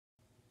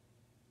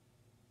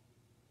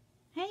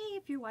Hey,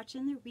 if you're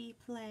watching the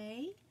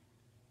replay,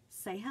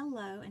 say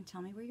hello and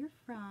tell me where you're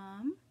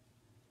from.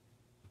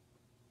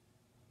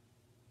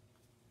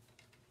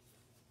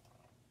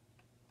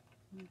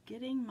 I'm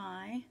getting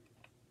my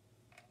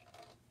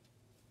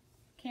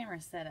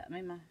camera set up,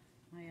 my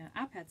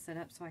iPad set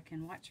up so I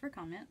can watch for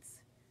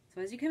comments.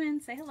 So as you come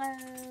in, say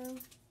hello.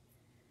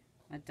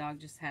 My dog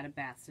just had a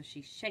bath, so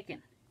she's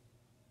shaking.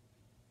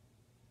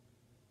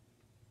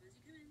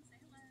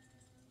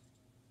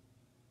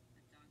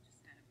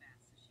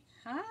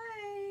 Hi.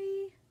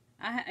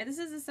 This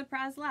is a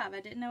surprise live.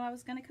 I didn't know I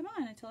was going to come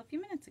on until a few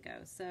minutes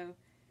ago. So,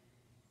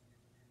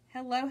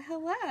 hello,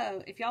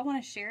 hello. If y'all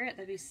want to share it,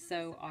 that'd be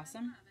so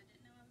awesome.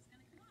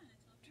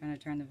 Trying to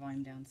turn the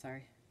volume down,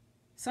 sorry.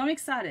 So I'm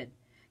excited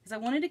because I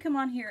wanted to come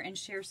on here and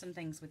share some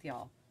things with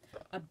y'all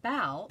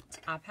about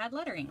iPad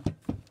lettering.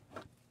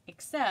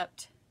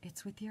 Except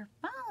it's with your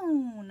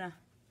phone.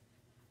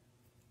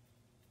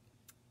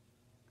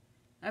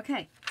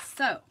 Okay,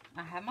 so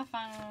I have my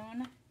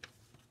phone.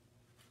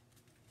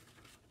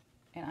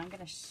 And I'm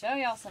going to show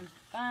y'all some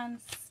fun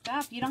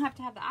stuff. You don't have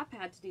to have the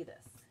iPad to do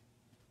this.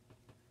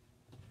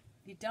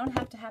 You don't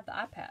have to have the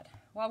iPad.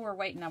 While we're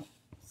waiting,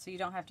 so you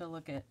don't have to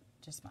look at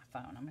just my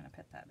phone. I'm going to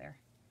put that there.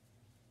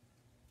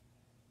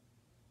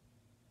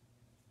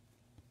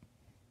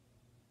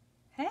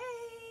 Hey!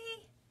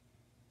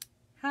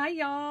 Hi,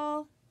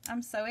 y'all.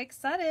 I'm so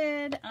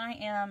excited.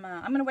 I'm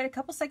going to wait a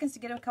couple seconds to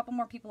get a couple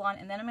more people on,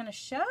 and then I'm going to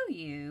show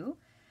you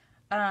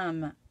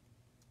iPad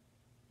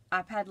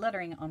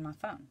lettering on my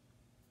phone.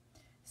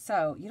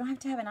 So, you don't have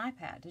to have an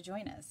iPad to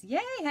join us.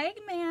 Yay! Hey,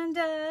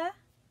 Amanda!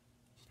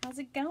 How's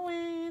it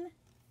going?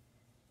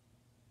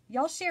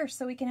 Y'all share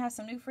so we can have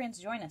some new friends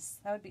join us.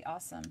 That would be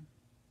awesome.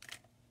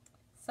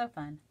 So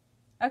fun.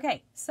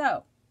 Okay,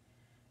 so,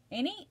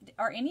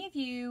 are any of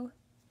you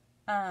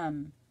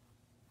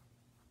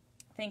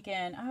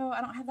thinking, oh,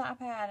 I don't have the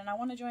iPad and I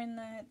want to join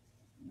the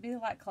Be the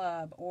Light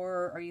Club?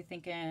 Or are you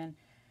thinking,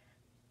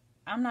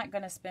 I'm not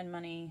going to spend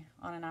money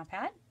on an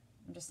iPad.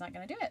 I'm just not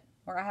going to do it.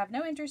 Or I have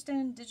no interest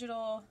in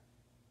digital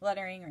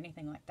lettering or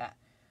anything like that.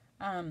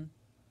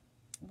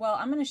 Well,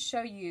 I'm going to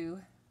show you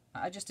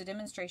just a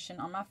demonstration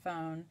on my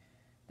phone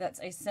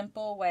that's a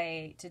simple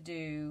way to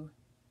do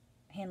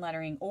hand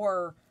lettering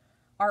or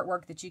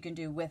artwork that you can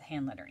do with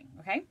hand lettering,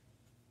 okay?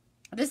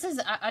 This is,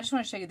 I just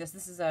want to show you this.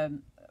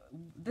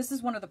 This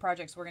is one of the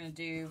projects we're going to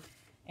do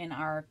in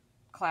our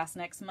class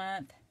next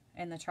month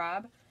in the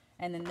tribe.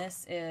 And then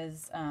this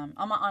is on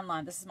my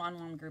online. This is my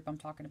online group I'm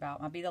talking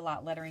about. My Be the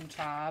Light Lettering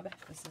Tribe.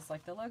 This is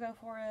like the logo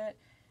for it.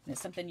 And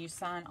it's something you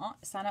sign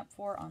up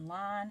for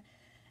online.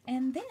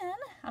 And then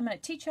I'm going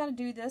to teach you how to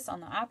do this on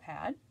the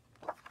iPad.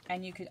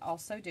 And you could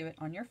also do it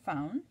on your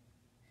phone.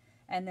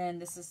 And then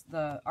this is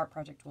the art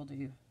project we'll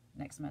do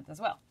next month as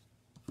well.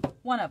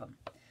 One of them.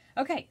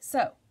 Okay,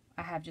 so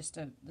I have just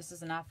this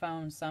is an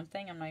iPhone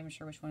something. I'm not even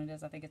sure which one it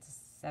is. I think it's a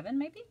 7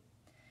 maybe.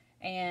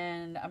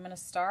 And I'm going to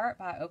start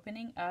by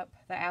opening up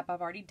the app.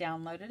 I've already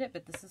downloaded it,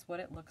 but this is what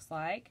it looks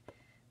like.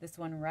 This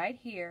one right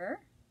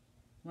here,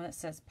 one that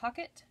says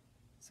Pocket.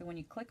 So when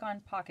you click on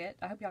Pocket,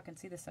 I hope y'all can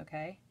see this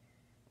okay.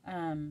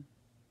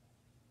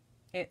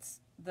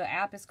 The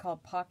app is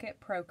called Pocket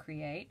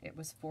Procreate. It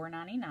was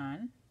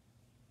 $4.99.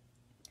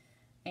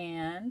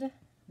 And let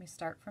me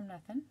start from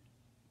nothing.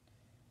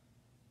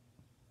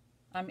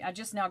 I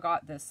just now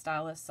got this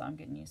stylus, so I'm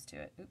getting used to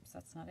it. Oops,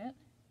 that's not it.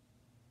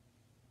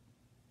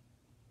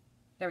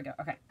 There we go.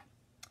 Okay.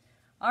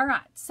 All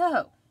right.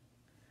 So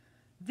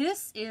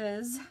this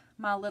is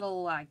my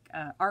little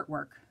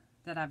artwork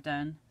that I've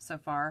done so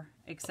far,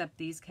 except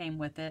these came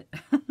with it.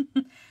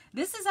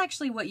 This is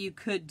actually what you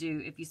could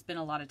do if you spend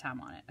a lot of time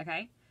on it.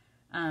 Okay.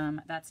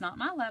 That's not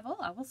my level,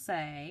 I will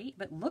say,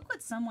 but look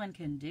what someone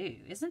can do.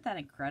 Isn't that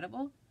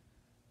incredible?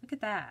 Look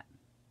at that.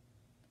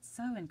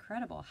 So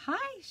incredible.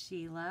 Hi,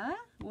 Sheila.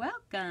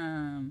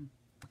 Welcome.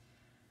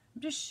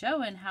 I'm just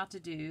showing how to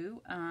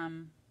do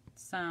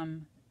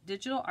some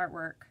digital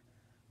artwork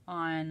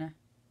on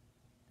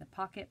the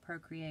Pocket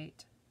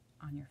Procreate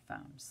on your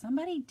phone.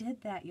 Somebody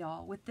did that,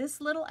 y'all. With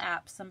this little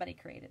app, somebody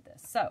created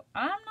this. So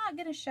I'm not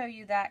going to show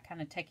you that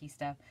kind of techie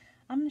stuff.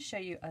 I'm going to show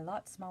you a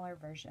lot smaller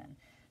version.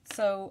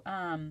 So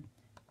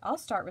I'll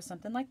start with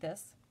something like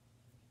this.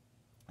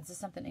 This is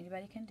something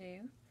anybody can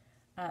do.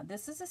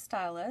 This is a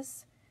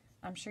stylus.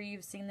 I'm sure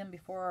you've seen them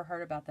before or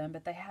heard about them,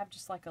 but they have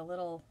just like a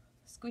little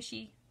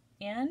squishy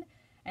end.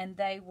 And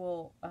they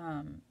will,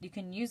 you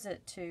can use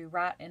it to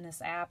write in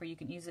this app, or you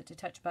can use it to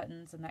touch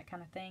buttons and that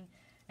kind of thing.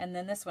 And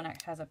then this one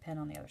has a pen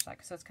on the other side.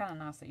 So it's kind of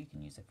nice that you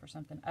can use it for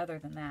something other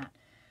than that.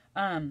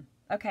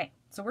 Okay,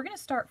 so we're going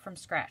to start from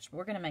scratch, but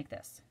we're going to make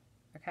this.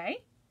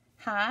 Okay?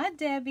 Hi,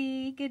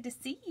 Debbie. Good to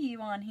see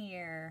you on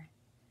here.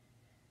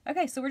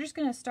 Okay, so we're just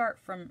going to start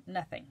from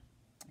nothing.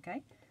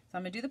 Okay? So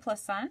I'm going to do the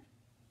plus sign,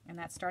 and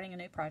that's starting a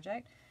new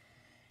project.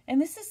 And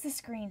this is the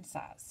screen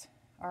size.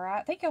 All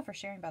right? Thank y'all for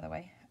sharing, by the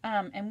way.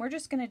 And we're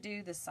just going to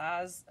do the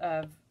size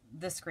of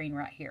this screen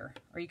right here.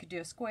 Or you could do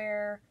a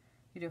square,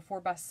 you do a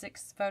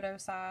 4x6 photo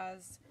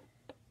size.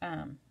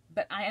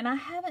 But I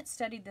haven't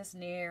studied this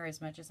near as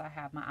much as I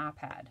have my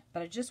iPad,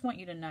 but I just want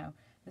you to know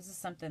this is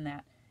something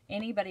that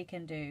anybody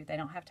can do. They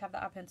don't have to have the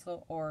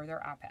iPencil or their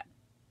iPad.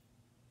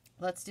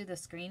 Let's do the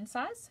screen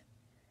size.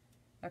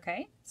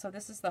 Okay, so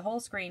this is the whole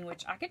screen,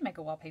 which I could make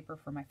a wallpaper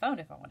for my phone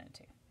if I wanted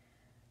to.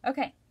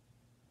 Okay,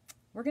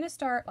 we're going to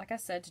start, like I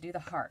said, to do the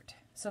heart.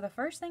 So the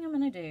first thing I'm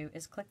going to do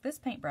is click this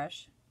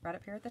paintbrush right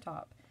up here at the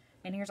top.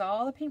 And here's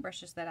all the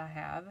paintbrushes that I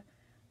have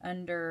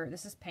under,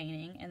 this is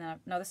painting, and then,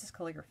 no, this is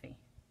calligraphy.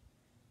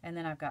 And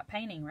then I've got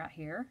painting right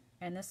here,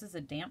 and this is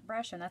a damp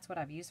brush, and that's what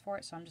I've used for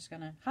it. So I'm just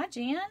going to, hi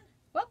Jan,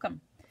 welcome.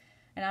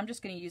 And I'm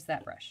just going to use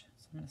that brush.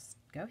 So I'm going to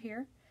go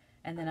here,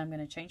 and then I'm going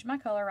to change my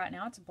color. Right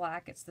now it's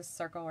black. It's this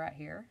circle right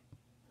here.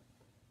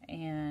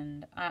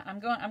 And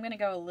I'm going to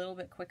go a little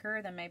bit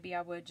quicker than maybe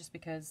I would, just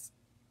because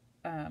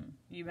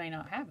you may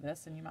not have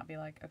this, and you might be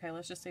like, okay,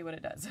 let's just see what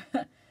it does.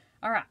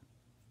 All right.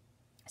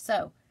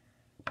 So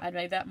I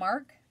made that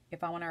mark.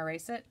 If I want to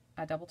erase it,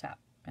 I double tap,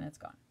 and it's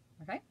gone.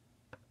 Okay.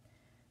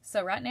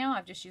 So right now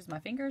I've just used my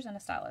fingers and a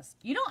stylus.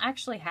 You don't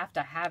actually have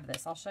to have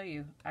this. I'll show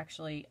you.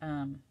 Actually,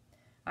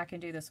 I can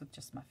do this with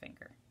just my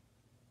finger.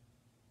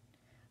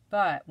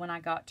 But when I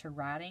got to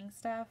writing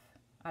stuff,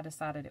 I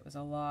decided it was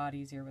a lot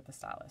easier with the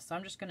stylus. So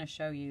I'm just going to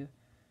show you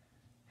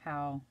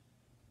how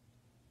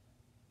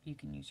you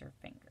can use your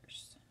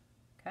fingers.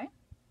 Okay?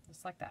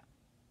 Just like that.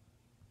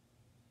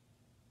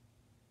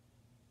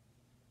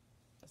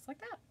 Just like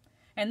that.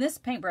 And this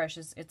paintbrush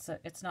is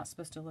it's not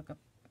supposed to look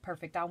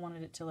perfect. I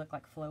wanted it to look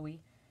like flowy.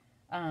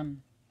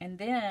 And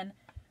then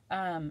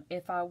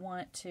if I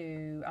want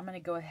to, I'm going to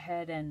go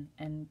ahead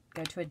and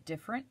go to a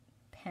different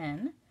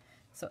pen.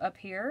 So up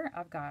here,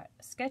 I've got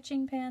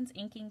sketching pens,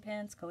 inking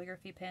pens,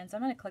 calligraphy pens.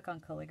 I'm going to click on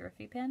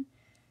calligraphy pen.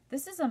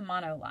 This is a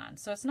monoline,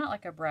 so it's not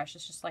like a brush.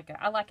 It's just like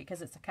I like it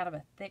because it's a kind of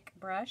a thick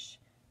brush.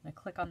 I'm going to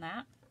click on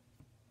that.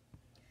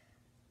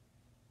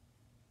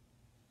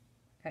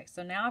 Okay,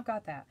 so now I've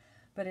got that,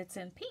 but it's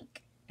in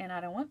pink, and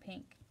I don't want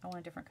pink. I want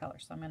a different color,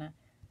 so I'm going to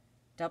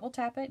double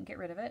tap it and get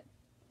rid of it.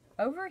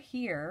 Over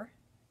here,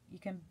 you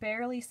can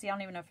barely see, I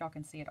don't even know if y'all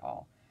can see it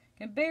all.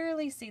 You can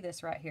barely see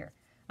this right here.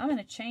 I'm going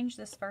to change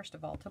this first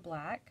of all to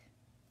black,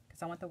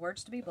 because I want the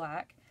words to be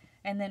black.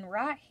 And then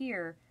right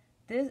here,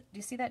 this, do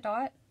you see that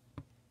dot?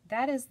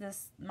 That is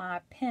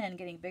my pen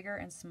getting bigger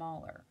and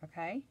smaller,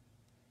 okay?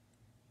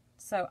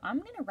 So I'm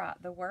going to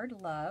write the word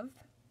love.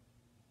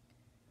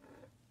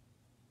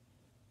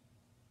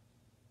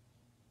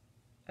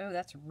 Oh,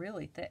 that's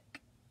really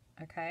thick.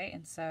 Okay,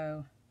 and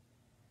so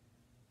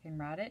you can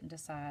write it and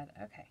decide,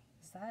 okay,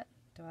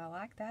 do I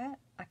like that?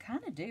 I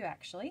kind of do,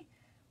 actually.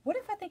 What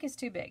if I think it's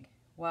too big?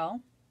 Well,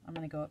 I'm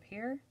going to go up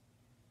here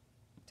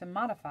to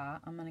modify.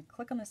 I'm going to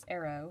click on this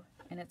arrow,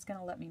 and it's going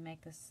to let me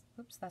make this.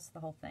 Oops, that's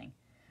the whole thing.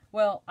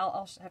 Well,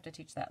 I'll have to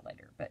teach that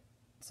later. But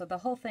so the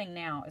whole thing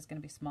now is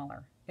going to be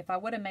smaller. If I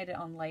would have made it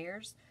on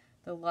layers,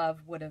 the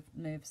love would have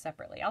moved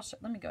separately.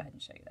 Let me go ahead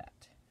and show you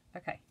that.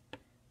 Okay,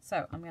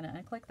 so I'm going to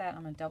unclick that.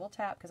 I'm going to double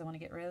tap because I want to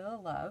get rid of the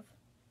love.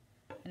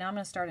 And now I'm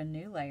going to start a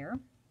new layer.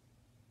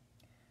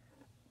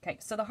 Okay,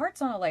 so the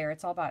heart's on a layer.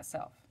 It's all by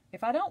itself.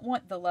 If I don't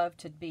want the love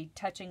to be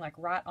touching like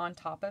right on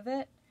top of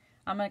it,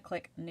 I'm going to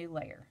click new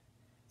layer.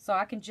 So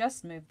I can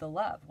just move the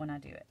love when I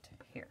do it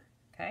here.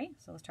 Okay,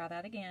 so let's try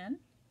that again.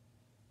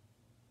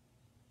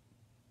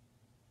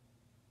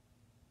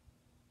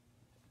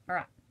 All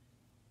right.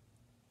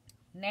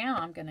 Now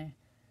I'm going to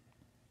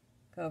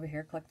go over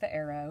here, click the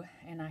arrow,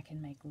 and I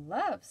can make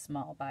love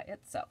small by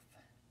itself.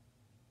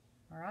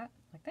 All right,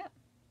 like that.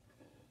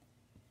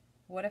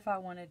 What if I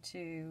wanted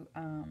to,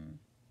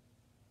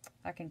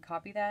 I can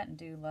copy that and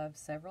do love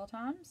several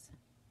times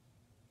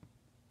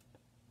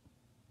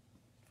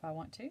if I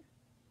want to.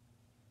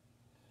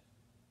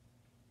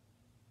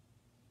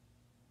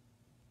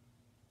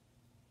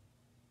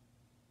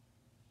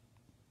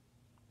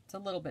 It's a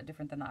little bit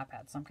different than the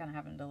iPad, so I'm kind of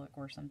having to look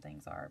where some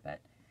things are,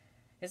 but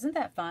isn't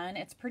that fun?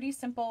 It's pretty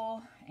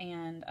simple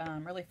and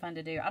really fun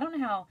to do. I don't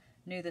know how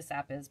new this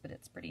app is, but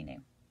it's pretty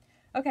new.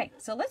 Okay,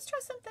 so let's try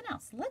something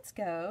else. Let's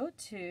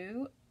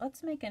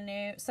make a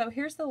new, so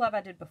here's the love I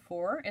did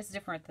before. It's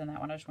different than that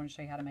one. I just want to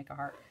show you how to make a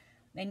heart.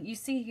 And you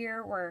see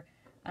here where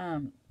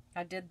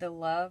I did the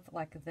love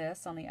like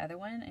this on the other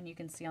one, and you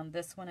can see on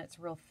this one it's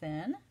real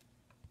thin.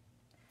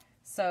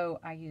 So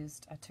I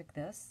took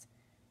this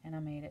and I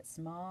made it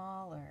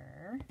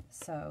smaller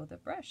so the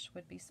brush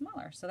would be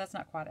smaller. So that's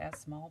not quite as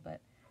small, but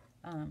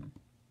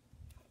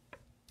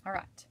all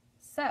right.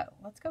 So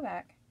let's go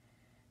back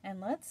and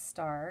let's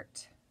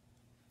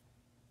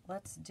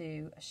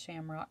do a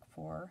shamrock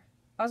for,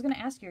 I was going to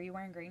ask you, are you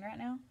wearing green right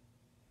now?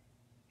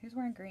 Who's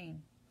wearing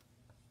green?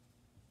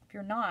 If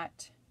you're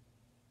not,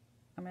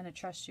 I'm going to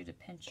trust you to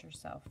pinch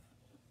yourself.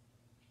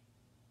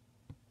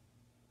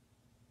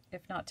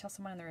 If not, tell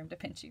someone in the room to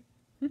pinch you.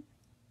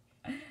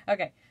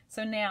 Okay,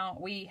 so now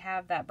we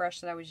have that brush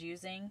that I was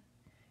using,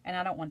 and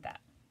I don't want that.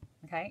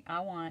 Okay,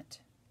 I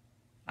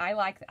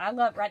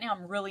love, right now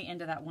I'm really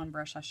into that one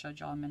brush I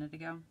showed y'all a minute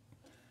ago.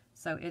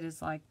 So it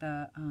is like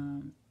the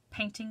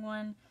painting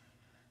one,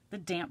 the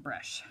damp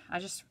brush.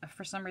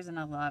 For some reason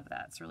I love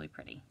that. It's really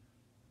pretty.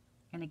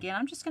 And again,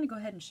 I'm just going to go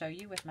ahead and show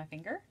you with my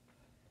finger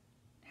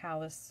how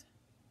this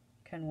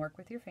can work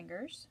with your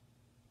fingers.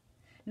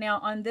 Now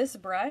on this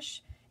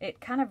brush,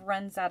 it kind of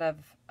runs out of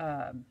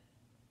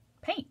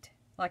paint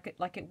like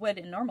it would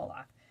in normal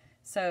life.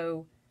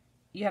 So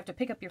you have to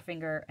pick up your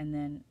finger and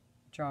then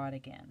draw it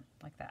again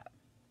like that.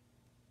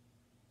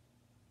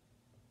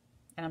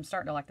 And I'm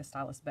starting to like the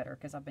stylus better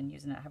because I've been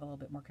using it. I have a little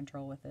bit more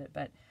control with it.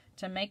 But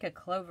to make a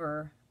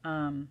clover,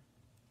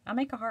 I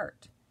make a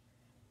heart.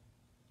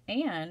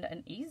 And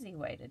an easy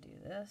way to do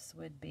this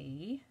would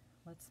be,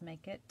 let's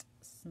make it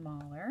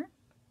smaller.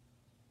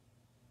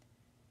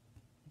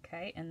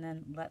 Okay, and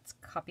then let's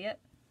copy it.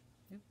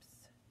 Oops.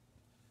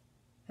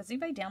 Has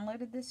anybody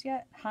downloaded this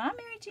yet? Hi,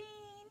 Mary Jean.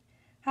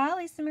 Hi,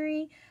 Lisa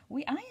Marie.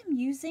 I am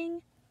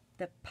using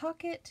the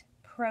Pocket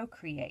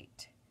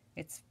Procreate.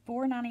 It's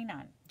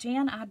 $4.99.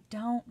 Jan, I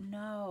don't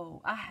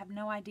know. I have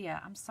no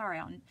idea. I'm sorry.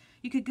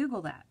 You could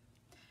Google that.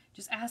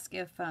 Just ask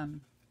if the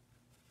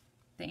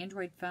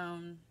Android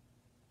phone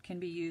can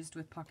be used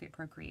with Pocket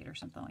Procreate or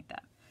something like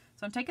that.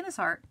 So I'm taking this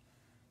heart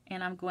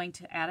and I'm going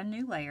to add a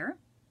new layer.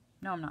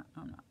 No, I'm not.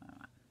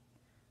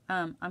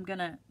 I'm going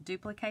to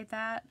duplicate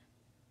that.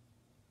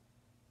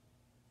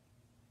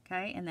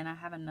 Okay, and then I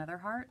have another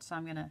heart, so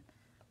I'm going to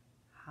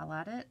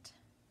highlight it.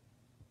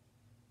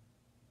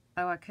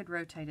 Oh, I could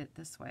rotate it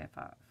this way if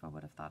I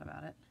would have thought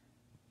about it.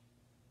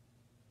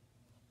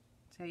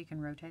 See how you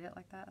can rotate it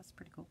like that? That's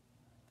pretty cool.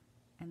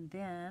 And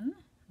then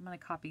I'm going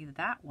to copy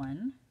that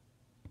one.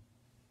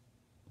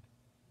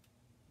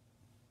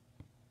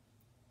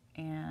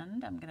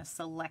 And I'm going to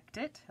select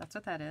it. That's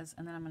what that is.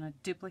 And then I'm going to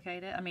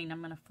duplicate it. I'm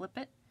going to flip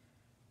it.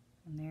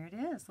 And there it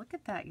is. Look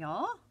at that,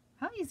 y'all.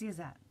 How easy is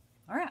that?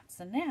 All right,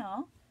 so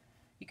now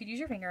you could use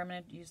your finger. I'm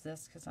going to use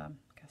this because I'm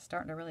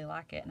starting to really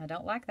like it. And I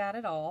don't like that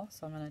at all,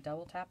 so I'm going to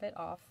double tap it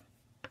off.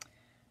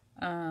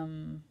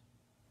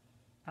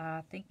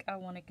 I think I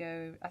want to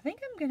go, I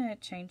think I'm going to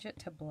change it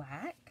to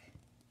black.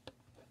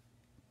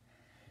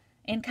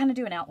 And kind of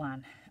do an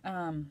outline.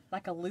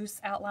 Like a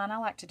loose outline. I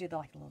like to do the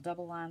little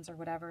double lines or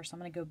whatever. So I'm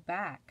going to go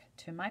back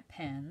to my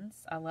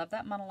pens. I love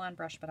that monoline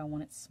brush, but I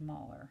want it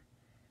smaller.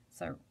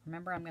 So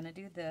remember, I'm going to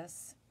do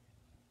this,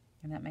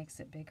 and that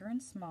makes it bigger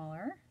and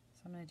smaller.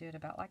 So I'm going to do it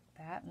about like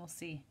that, and we'll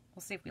see.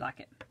 We'll see if we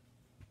like it.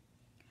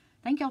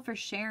 Thank y'all for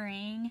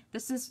sharing.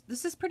 This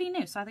is pretty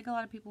new, so I think a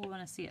lot of people will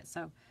want to see it.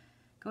 So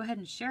go ahead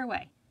and share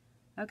away.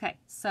 Okay,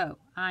 so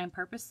I'm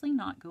purposely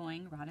not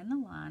going right in the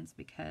lines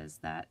because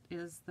that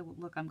is the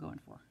look I'm going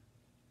for.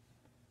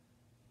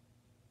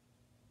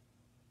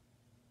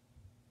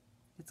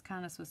 It's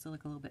kind of supposed to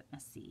look a little bit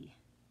messy.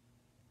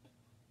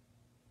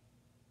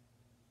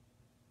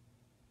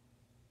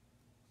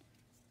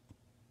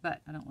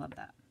 But I don't love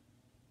that.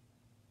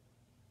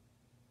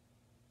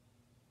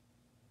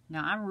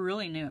 Now, I'm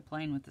really new at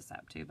playing with this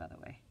app too, by the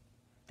way.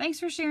 Thanks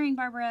for sharing,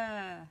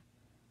 Barbara.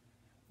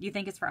 You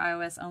think it's for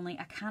iOS only?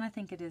 I kind of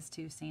think it is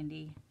too,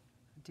 Sandy.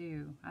 I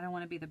do. I don't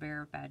want to be the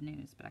bearer of bad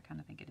news, but I kind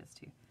of think it is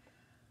too.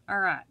 All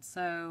right,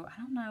 so I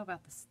don't know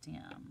about the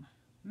stem.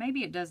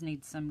 Maybe it does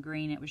need some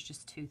green. It was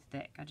just too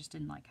thick. I just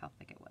didn't like how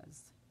thick it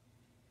was.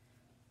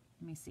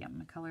 Let me see. I'm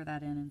going to color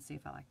that in and see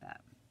if I like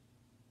that.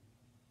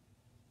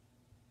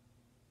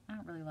 I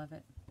don't really love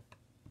it.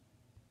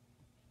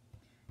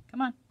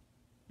 Come on.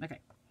 Okay.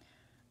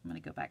 I'm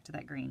going to go back to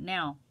that green.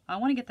 Now, I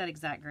want to get that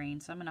exact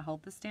green, so I'm going to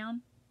hold this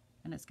down,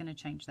 and it's going to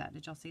change that.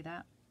 Did y'all see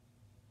that?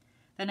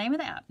 The name of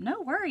the app.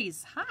 No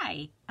worries.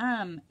 Hi.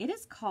 It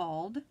is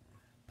called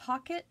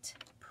Pocket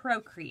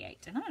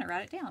Procreate, and I'm going to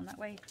write it down. That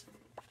way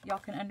y'all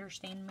can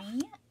understand me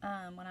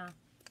and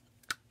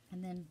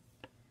then,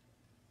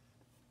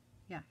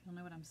 yeah, you'll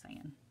know what I'm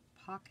saying.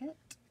 Pocket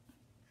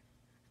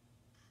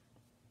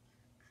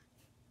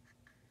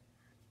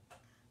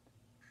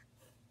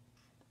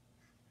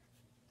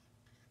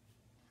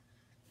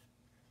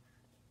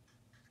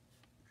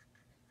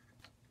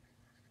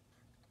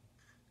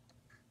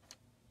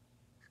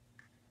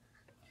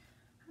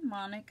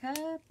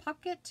Monica,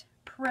 Pocket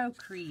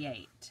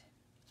Procreate.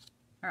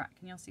 All right,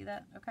 can y'all see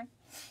that? Okay.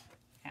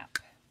 App.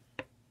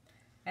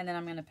 And then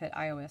I'm going to put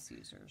iOS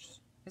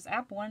users. Is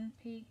app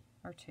 1P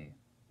or 2?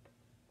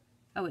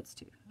 Oh, it's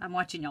 2. I'm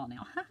watching y'all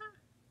now.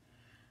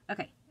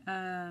 Okay.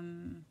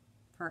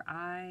 For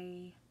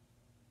iOS.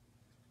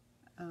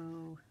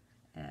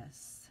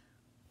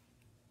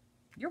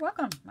 You're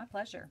welcome. My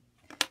pleasure.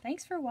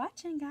 Thanks for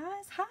watching,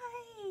 guys. Hi.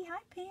 Hi,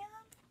 Pam.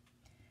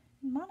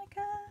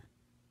 Monica.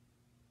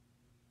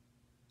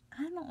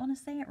 I don't want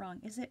to say it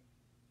wrong. Is it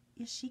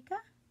Ishika?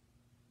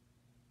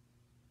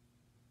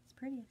 It's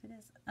pretty if it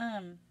is.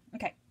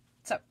 Okay,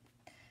 so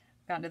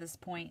gotten to this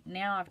point.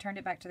 Now I've turned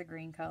it back to the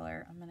green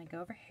color. I'm going to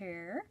go over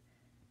here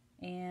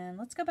and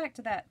let's go back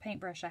to that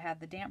paintbrush I had,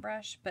 the damp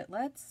brush, but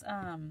let's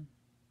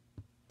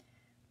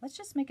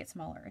just make it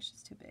smaller. It's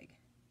just too big.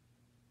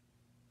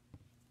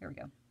 Here we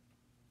go.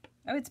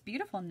 Oh, it's a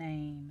beautiful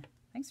name.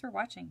 Thanks for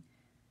watching.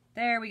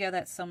 There we go.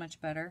 That's so much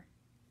better.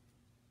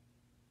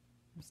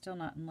 I'm still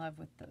not in love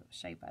with the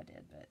shape I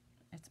did, but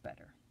it's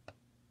better.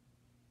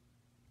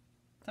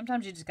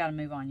 Sometimes you just got to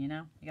move on, you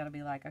know? You got to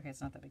be like, okay, it's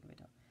not that big of a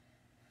deal.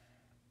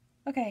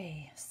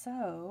 Okay,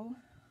 so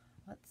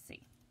let's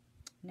see.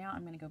 Now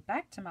I'm going to go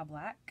back to my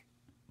black,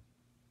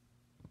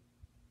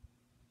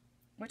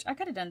 which I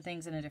could have done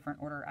things in a different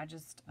order. I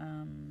just,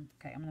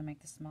 okay, I'm going to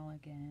make this small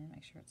again.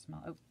 Make sure it's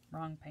small. Oh,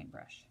 wrong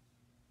paintbrush.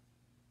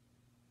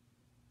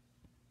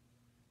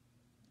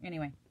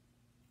 Anyway,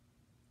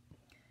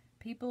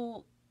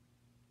 people,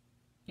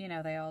 you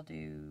know, they all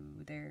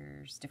do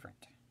theirs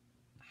different.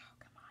 Oh,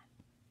 come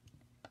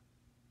on.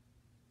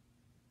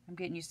 I'm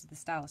getting used to the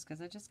stylus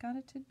because I just got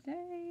it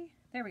today.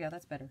 There we go.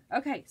 That's better.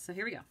 Okay, so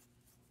here we go.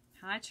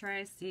 Hi,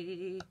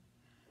 Tracy.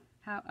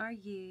 How are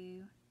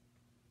you?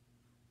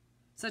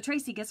 So,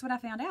 Tracy, guess what I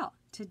found out?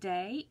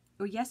 Today,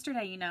 or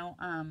yesterday, you know,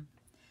 I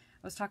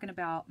was talking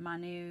about my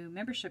new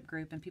membership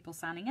group and people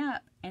signing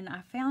up, and I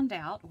found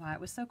out why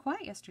it was so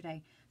quiet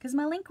yesterday, because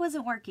my link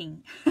wasn't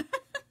working.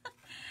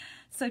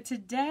 So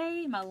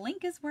today, my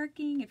link is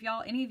working. If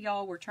y'all, any of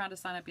y'all were trying to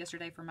sign up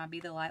yesterday for my Be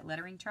the Light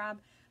Lettering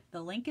Tribe,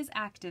 the link is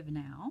active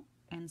now,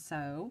 and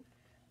so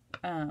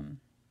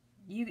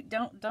you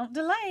don't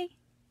delay.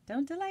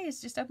 Don't delay.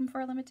 It's just open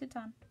for a limited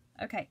time.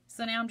 Okay,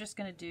 so now I'm just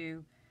going to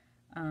do,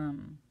 now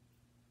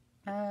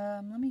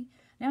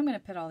I'm going to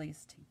put all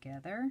these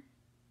together.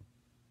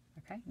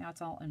 Okay, now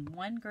it's all in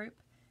one group,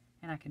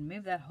 and I can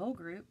move that whole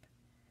group,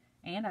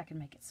 and I can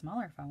make it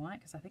smaller if I want,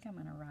 because I think I'm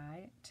going to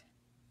write,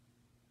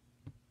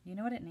 you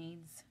know what it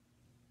needs?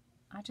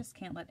 I just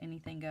can't let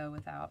anything go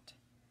without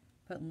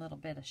putting a little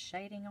bit of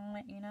shading on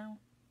it, you know?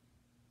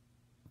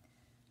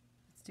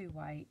 Let's do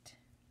white.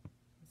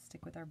 Let's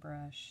stick with our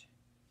brush.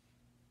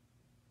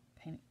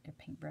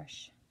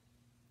 Paintbrush.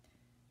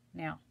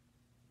 Now,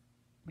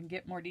 we can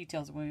get more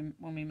details when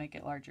we make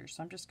it larger.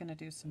 So I'm just going to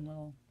do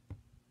some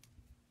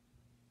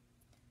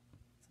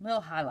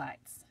little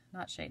highlights,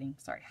 not shading.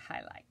 Sorry,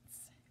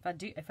 highlights.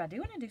 If I do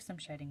want to do some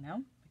shading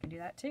though, I can do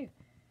that too.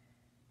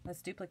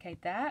 Let's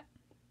duplicate that.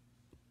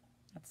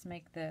 Let's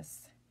make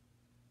this.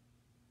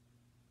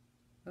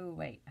 Oh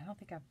wait, I don't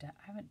think I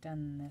haven't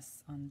done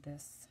this on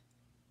this.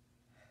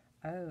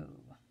 Oh.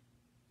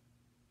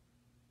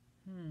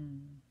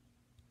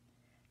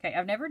 Okay,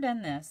 I've never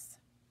done this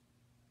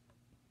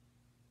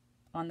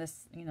on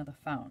this, you know, the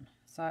phone.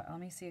 So let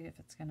me see if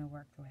it's going to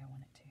work the way I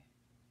want it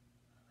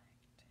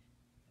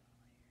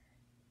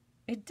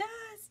to. It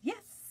does.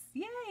 Yes.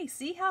 Yay.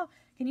 See how,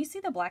 can you see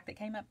the black that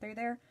came up through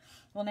there?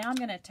 Well, now I'm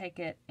going to take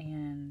it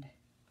and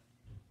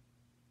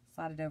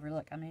slide it over.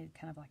 Look, I made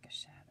kind of like a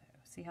shadow.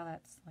 See how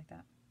that's like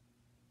that?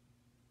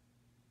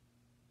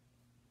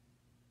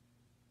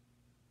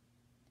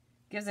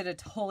 Gives it a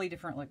totally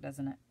different look,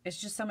 doesn't it? It's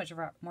just so much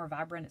more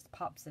vibrant. It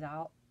pops it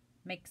out,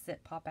 makes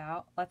it pop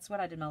out. That's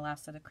what I did my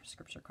last set of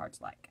scripture cards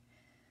like.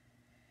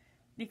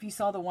 If you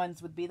saw the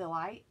ones with Be the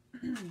Light,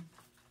 it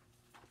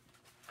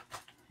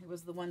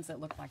was the ones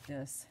that looked like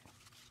this.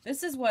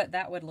 This is what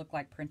that would look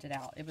like printed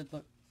out. It would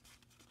look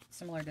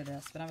similar to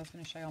this, but I was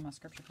going to show you all my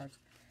scripture cards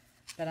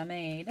that I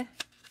made.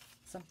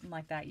 Something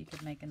like that you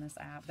could make in this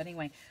app. But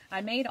anyway, I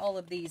made all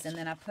of these, and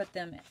then I put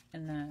them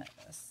in the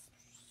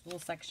little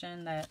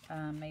section that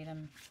made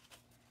them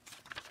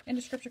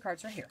into scripture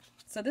cards right here.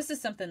 So this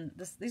is something,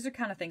 these are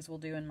kind of things we'll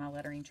do in my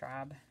lettering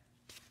tribe.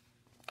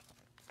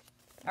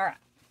 All right.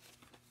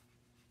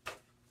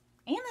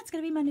 And that's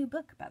going to be my new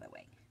book, by the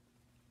way.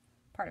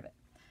 Part of it.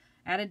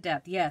 Added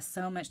depth. Yes,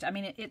 so much. I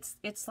mean,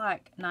 it's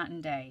like night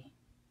and day.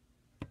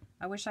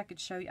 I wish I could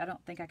show you. I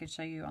don't think I could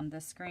show you on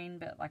this screen,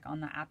 but like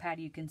on the iPad,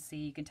 you can see,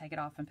 you can take it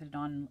off and put it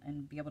on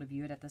and be able to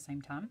view it at the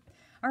same time.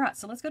 All right,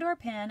 so let's go to our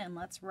pen and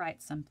let's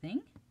write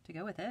something to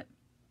go with it.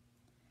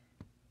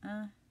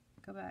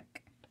 Go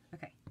back.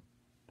 Okay.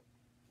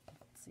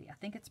 Let's see. I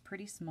think it's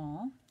pretty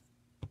small.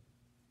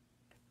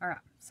 All right,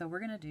 so we're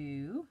going to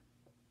do,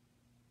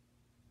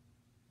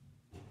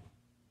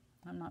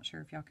 I'm not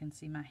sure if y'all can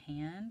see my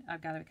hand.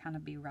 I've got to kind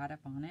of be right up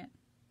on it.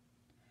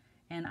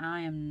 And I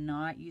am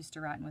not used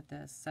to writing with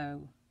this,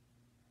 so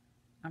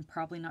I'm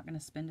probably not going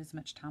to spend as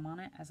much time on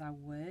it as I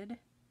would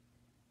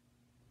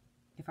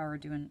if I were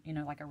doing, you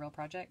know, like a real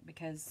project,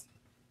 because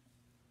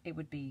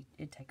it'd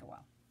take a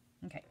while.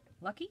 Okay,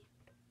 lucky.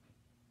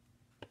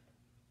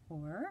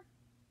 Or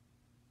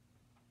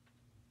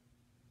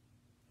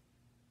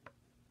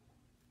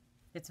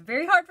it's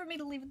very hard for me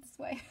to leave it this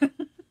way.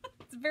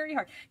 It's very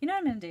hard. You know what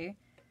I'm going to do?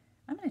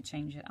 I'm going to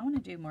change it. I want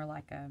to do more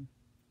like a,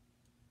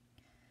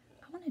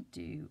 I want to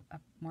do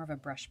more of a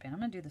brush pen. I'm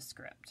going to do the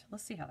script.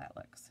 Let's see how that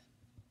looks.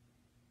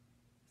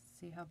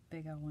 See how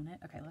big I want it.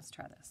 Okay, let's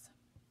try this.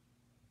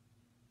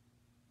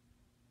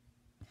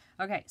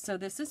 Okay, so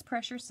this is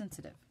pressure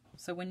sensitive.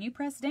 So when you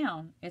press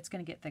down, it's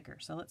going to get thicker.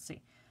 So let's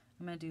see.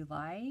 I'm going to do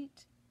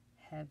light,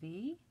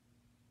 heavy,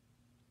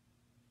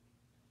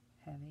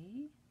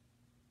 heavy,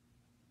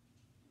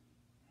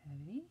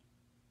 heavy.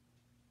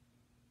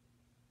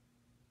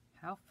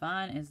 How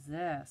fun is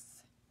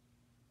this?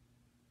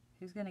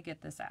 Who's going to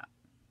get this out?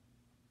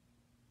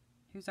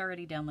 Who's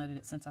already downloaded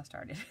it since I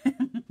started?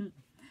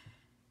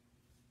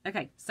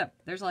 Okay, so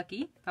there's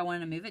lucky. If I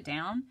wanted to move it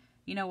down,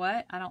 you know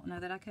what? I don't know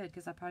that I could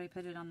because I probably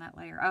put it on that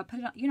layer. I'll put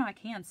it on, you know, I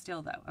can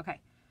still though. Okay,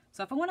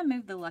 so if I want to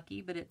move the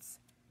lucky, but it's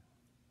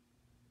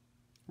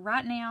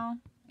right now,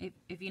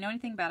 if you know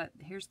anything about it,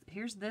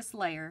 here's this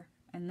layer,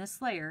 and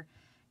this layer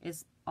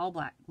is all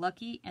black.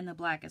 Lucky and the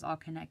black is all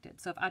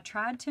connected. So if I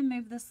tried to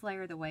move this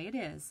layer the way it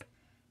is,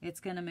 it's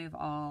going to move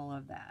all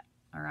of that.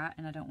 All right,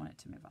 and I don't want it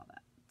to move all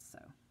that. So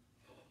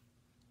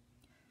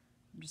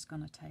I'm just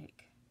going to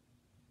take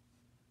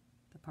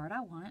the part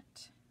I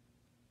want.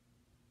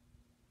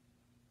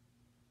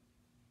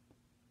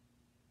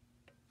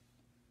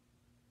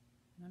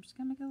 And I'm just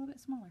going to make it a little bit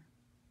smaller.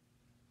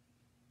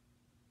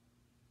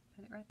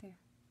 Put it right there.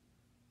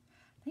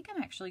 I think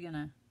I'm actually going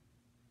to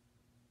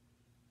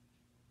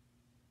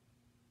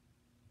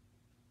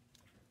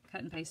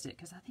cut and paste it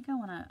because I think I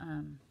want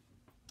to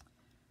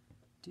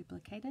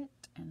duplicate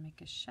it and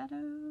make a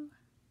shadow.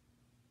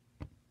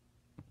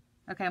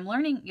 Okay, I'm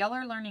learning. Y'all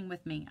are learning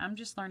with me. I'm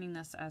just learning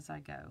this as I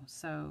go.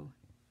 So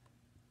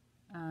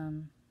I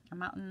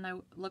might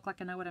look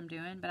like I know what I'm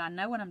doing, but I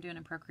know what I'm doing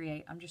in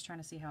Procreate. I'm just trying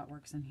to see how it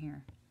works in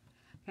here.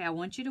 Okay, I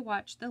want you to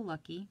watch the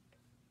Lucky.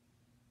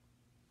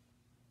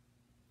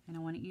 And I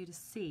want you to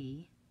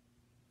see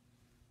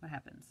what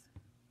happens.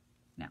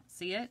 Now,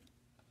 see it?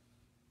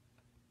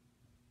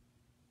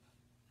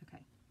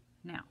 Okay,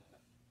 now,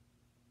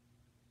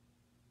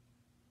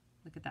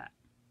 look at that.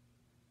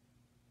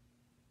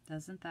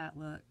 Doesn't that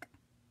look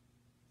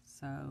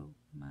so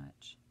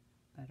much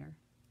better?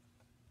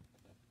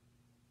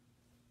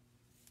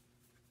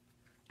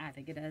 I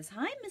think it does.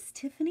 Hi, Miss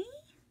Tiffany.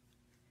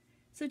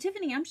 So,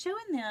 Tiffany, I'm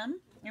showing them,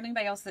 and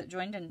anybody else that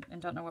joined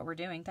and don't know what we're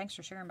doing, thanks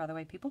for sharing, by the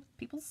way,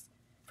 people's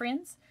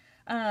friends.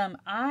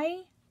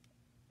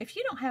 If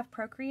you don't have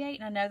Procreate,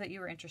 and I know that you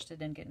were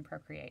interested in getting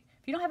Procreate,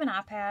 if you don't have an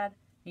iPad,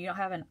 you don't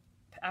have an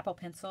Apple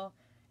Pencil,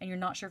 and you're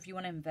not sure if you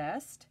want to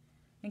invest,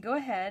 then go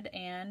ahead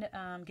and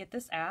get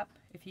this app.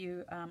 If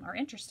you are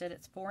interested,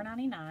 it's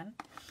 $4.99.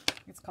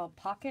 It's called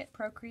Pocket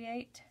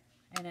Procreate,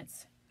 and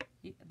it's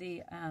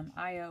the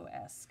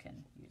iOS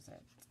can use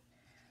it.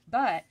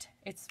 But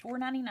it's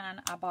 $4.99.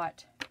 I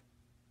bought,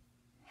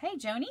 hey,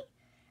 Joni,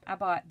 I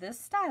bought this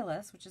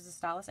stylus, which is a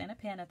stylus and a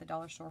pen at the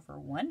dollar store for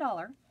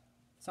 $1.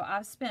 So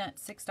I've spent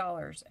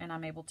 $6 and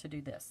I'm able to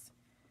do this.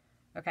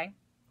 Okay.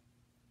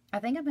 I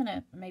think I'm going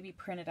to maybe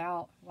print it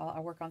out while I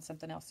work on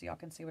something else so y'all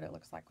can see what it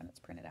looks like when it's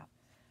printed out.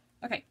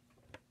 Okay.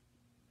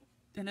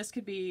 And this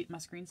could be my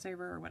screensaver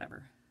or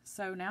whatever.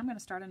 So now I'm going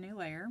to start a new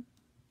layer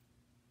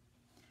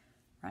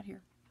right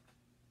here.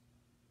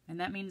 And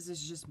that means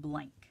it's just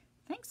blank.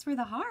 Thanks for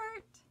the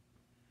heart.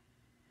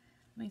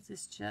 That means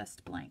it's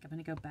just blank. I'm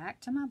going to go back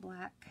to my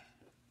black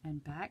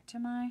and back to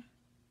my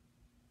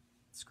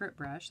script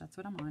brush. That's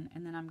what I'm on.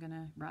 And then I'm going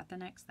to write the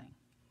next thing.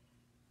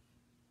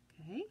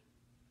 Okay.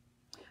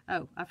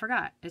 Oh, I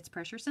forgot. It's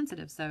pressure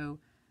sensitive. So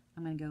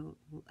I'm going to go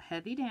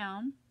heavy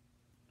down.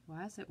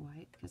 Why is it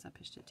white? Because I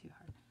pushed it too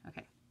hard.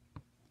 Okay.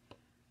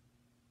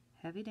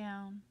 Heavy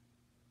down.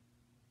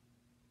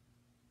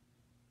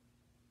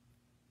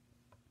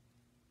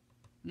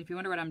 And if you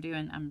wonder what I'm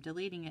doing, I'm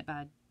deleting it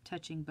by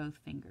touching both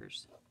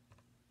fingers.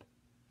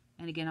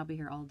 And again, I'll be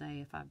here all day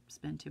if I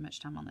spend too much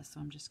time on this, so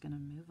I'm just going to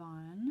move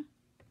on.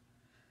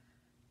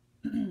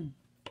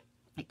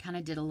 It kind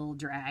of did a little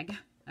drag.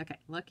 Okay,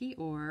 Lucky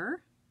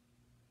or...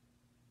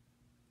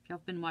 If y'all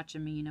have been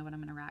watching me, you know what I'm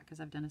going to write because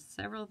I've done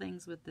several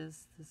things with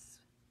this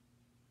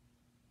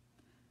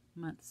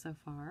month so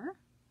far.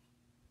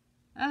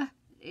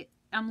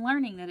 I'm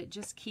learning that it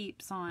just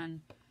keeps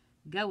on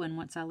going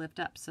once I lift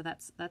up, so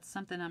that's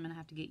something I'm going to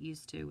have to get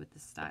used to with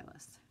this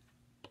stylus.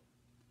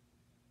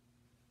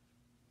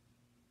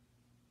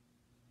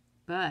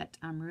 But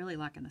I'm really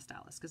liking the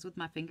stylus because with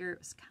my finger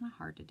it's kind of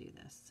hard to do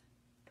this.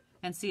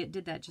 And see, it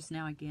did that just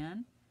now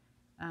again.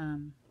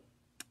 Oh,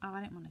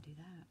 I didn't want to do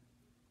that.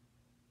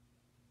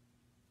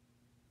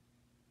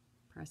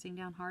 Pressing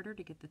down harder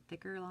to get the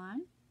thicker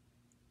line.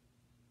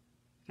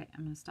 Okay,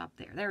 I'm going to stop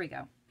there. There we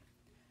go.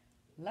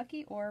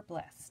 Lucky or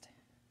blessed.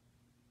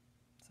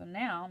 So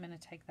now I'm going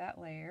to take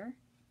that layer,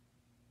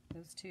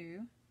 those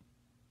two,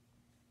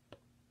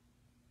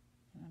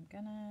 and I'm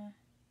going to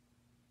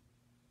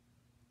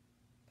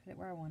put it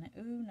where I want it.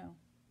 Ooh, no.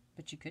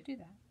 But you could do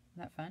that. Isn't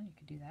that fun? You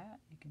could do that.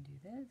 You can do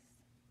this.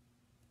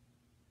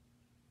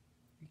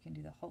 You can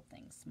do the whole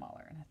thing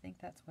smaller. And I think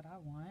that's what I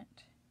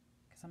want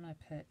because I'm going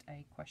to put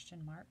a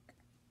question mark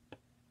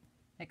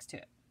next to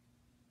it.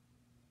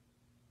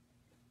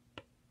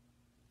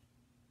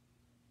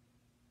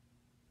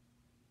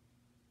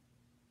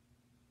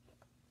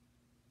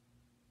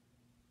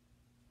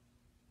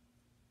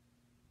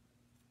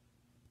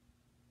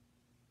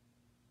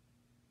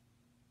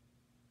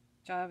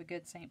 Did y'all have a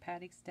good St.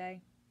 Patty's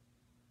Day?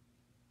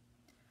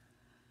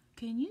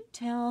 Can you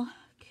tell?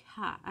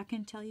 I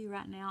can tell you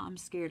right now, I'm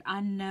scared.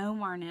 I know,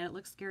 Marnette, it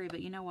looks scary,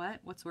 but you know what?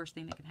 What's the worst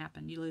thing that can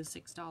happen? You lose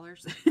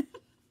 $6.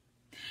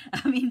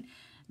 I mean,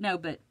 no,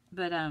 but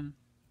there's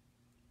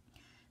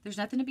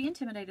nothing to be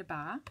intimidated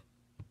by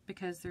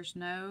because there's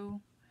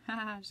no.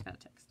 I just got a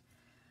text.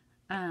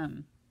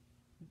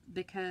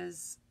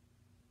 Because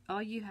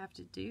all you have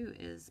to do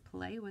is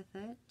play with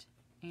it.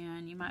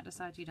 And you might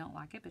decide you don't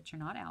like it, but you're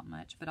not out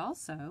much. But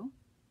also,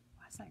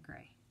 why is that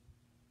gray?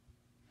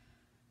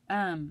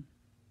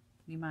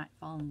 You might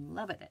fall in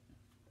love with it.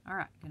 All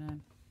right, gonna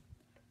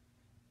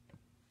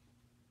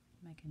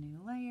make a new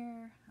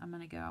layer. I'm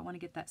gonna go, I want to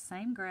get that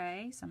same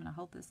gray, so I'm gonna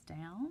hold this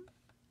down.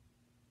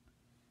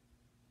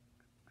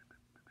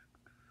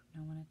 I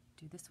want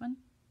to do this one.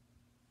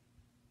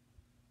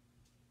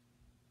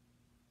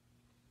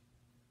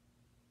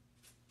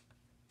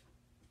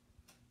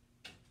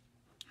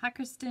 Hi,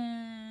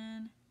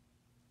 Kristen.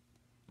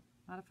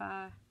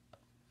 Modify.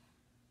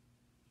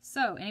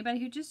 So, anybody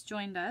who just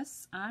joined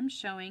us, I'm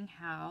showing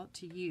how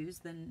to use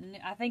the,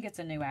 I think it's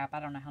a new app. I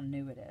don't know how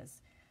new it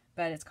is,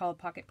 but it's called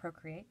Pocket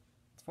Procreate.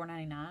 It's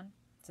 $4.99.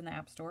 It's in the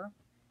App Store.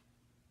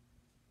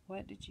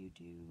 What did you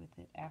do with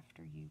it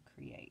after you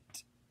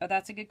create? Oh,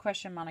 that's a good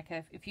question,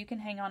 Monica. If you can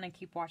hang on and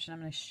keep watching,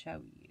 I'm going to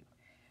show you.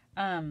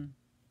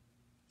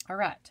 All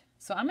right.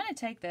 So I'm going to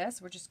take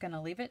this. We're just going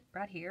to leave it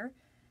right here.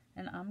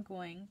 And I'm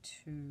going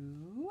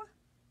to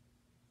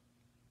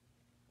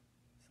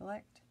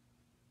select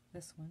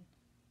this one.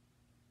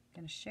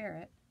 I'm going to share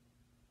it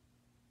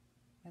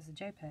as a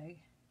JPEG.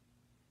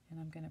 And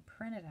I'm going to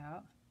print it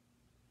out.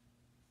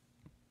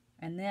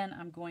 And then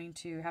I'm going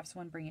to have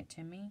someone bring it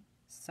to me.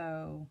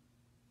 So,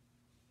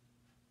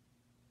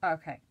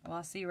 okay. Well,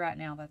 I see right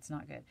now that's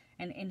not good.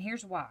 And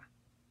here's why.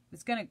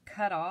 It's going to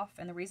cut off.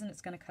 And the reason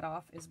it's going to cut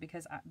off is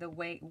because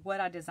what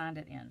I designed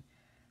it in.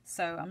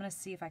 So I'm going to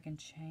see if I can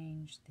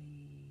change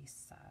the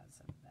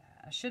size of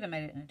that. I should have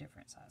made it in a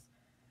different size.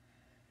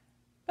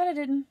 But I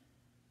didn't.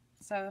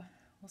 So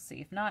we'll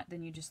see. If not,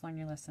 then you just learn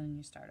your lesson and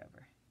you start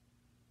over.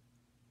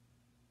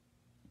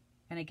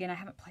 And again, I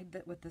haven't played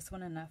with this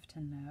one enough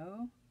to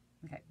know.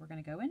 Okay, we're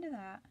going to go into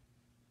that.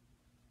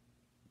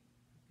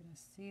 We're going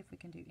to see if we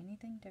can do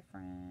anything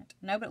different.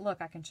 No, but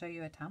look, I can show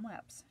you a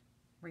time-lapse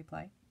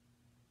replay.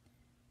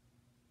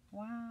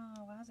 Wow,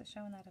 why is it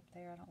showing that up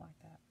there? I don't like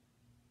that.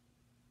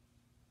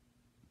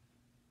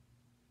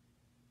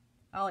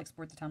 I'll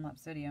export the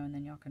time-lapse video and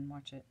then y'all can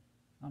watch it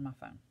on my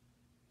phone.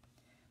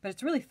 But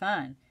it's really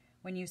fun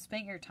when you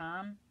spent your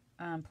time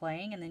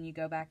playing and then you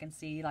go back and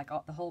see like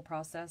the whole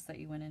process that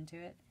you went into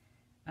it.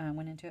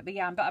 But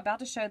yeah, I'm about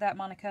to show that,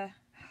 Monica.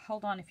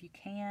 Hold on if you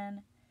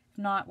can. If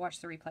not,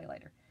 watch the replay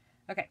later.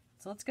 Okay,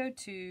 so let's go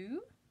to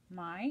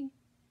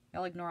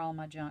y'all ignore all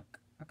my junk.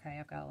 Okay,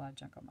 I've got a lot of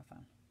junk on my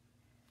phone.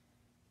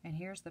 And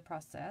here's the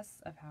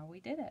process of how we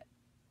did it.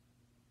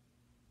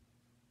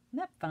 Isn't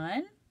that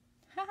fun?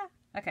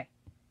 Okay.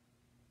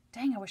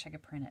 Dang, I wish I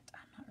could print it.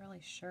 I'm not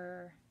really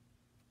sure.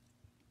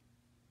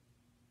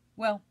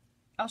 Well,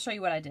 I'll show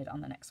you what I did on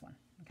the next one,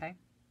 okay?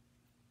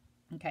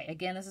 Okay,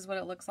 again, this is what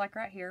it looks like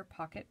right here,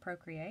 Pocket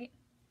Procreate.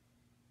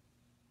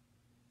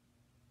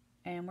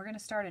 And we're going to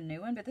start a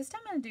new one, but this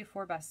time I'm going to do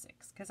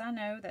 4x6 because I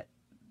know that,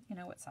 you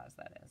know what size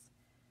that is.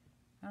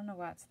 I don't know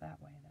why it's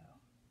that way,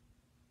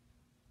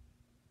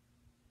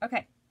 though.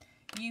 Okay,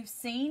 you've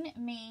seen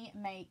me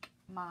make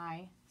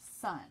my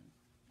sun,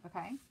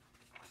 okay?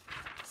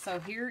 So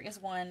here is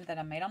one that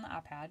I made on the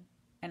iPad,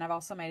 and I've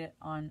also made it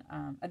on,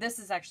 this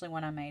is actually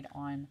one I made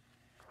on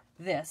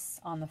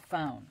on the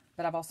phone,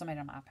 but I've also made it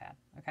on my iPad,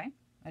 okay?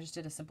 I just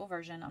did a simple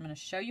version. I'm going to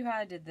show you how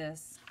I did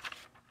this,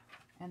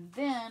 and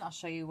then I'll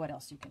show you what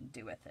else you can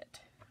do with it.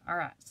 All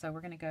right, so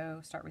we're going to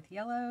start with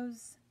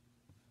yellows,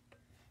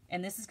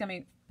 and this is going to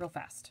be real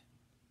fast.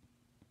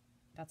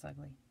 That's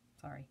ugly.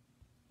 Sorry.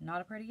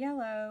 Not a pretty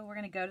yellow. We're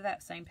going to go to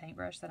that same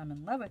paintbrush that I'm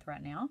in love with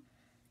right now.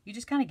 You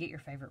just kind of get your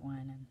favorite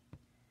one, and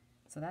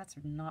so that's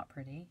not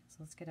pretty. So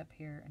let's get up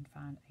here and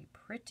find a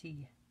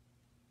prettier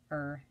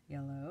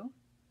yellow.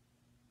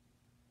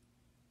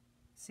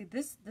 See,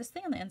 this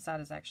thing on the inside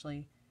is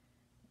actually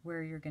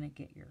where you're going to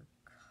get your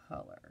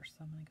color. So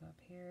I'm going to go up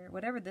here.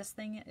 Whatever this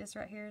thing is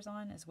right here is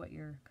on is what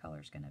your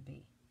color is going to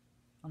be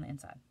on the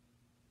inside.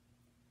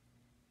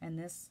 And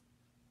this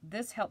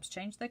helps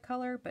change the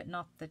color, but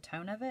not the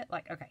tone of it.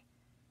 Like, okay,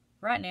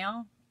 right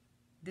now,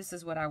 this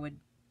is what I would,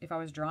 if I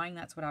was drawing,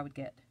 that's what I would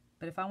get.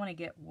 But if I want to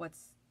get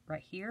what's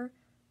right here,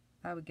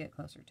 I would get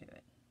closer to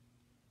it.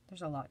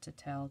 There's a lot to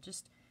tell.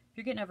 Just, if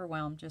you're getting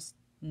overwhelmed, just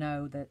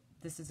know that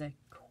this is a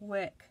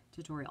quick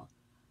tutorial.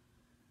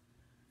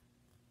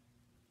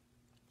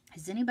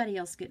 Is anybody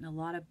else getting a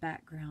lot of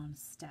background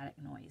static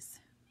noise?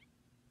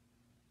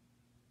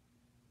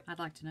 I'd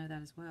like to know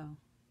that as well.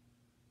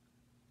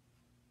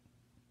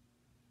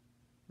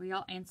 Will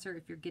y'all answer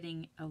if you're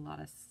getting a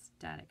lot of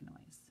static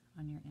noise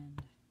on your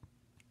end?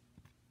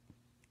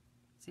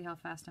 See how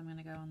fast I'm going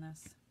to go on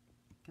this?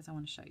 Because I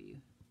want to show you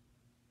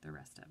the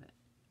rest of it.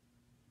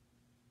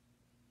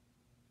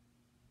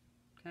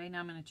 Okay,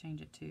 now I'm going to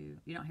change it to,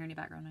 you don't hear any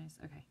background noise?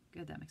 Okay,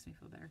 good, that makes me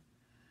feel better.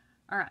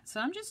 Alright, so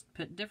I'm just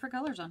putting different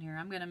colors on here.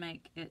 I'm going to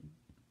make it,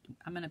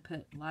 I'm going to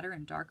put lighter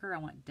and darker. I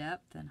want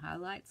depth and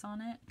highlights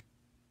on it.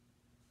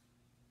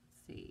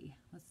 Let's see,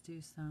 let's do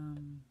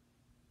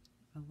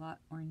a lot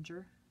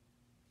oranger.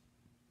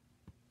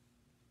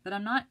 But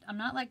I'm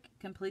not like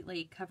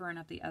completely covering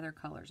up the other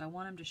colors. I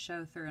want them to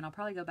show through, and I'll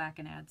probably go back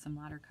and add some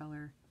lighter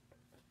color.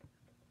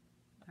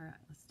 Alright,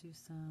 let's do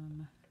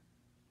some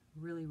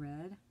really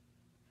red.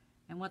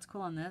 And what's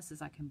cool on this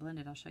is I can blend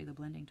it. I'll show you the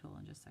blending tool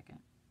in just a second.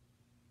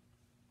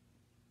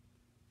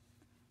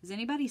 Is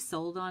anybody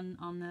sold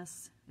on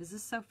this? Is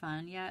this so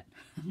fun yet?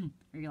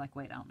 Or you're like,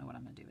 wait, I don't know what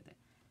I'm going to do with it.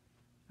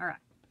 All right.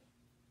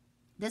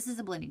 This is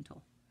a blending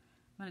tool.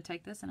 I'm going to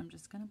take this and I'm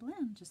just going to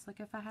blend, just like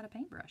if I had a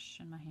paintbrush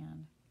in my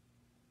hand.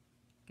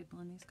 I could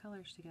blend these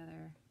colors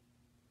together.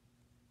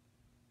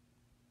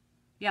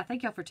 Yeah,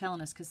 thank y'all for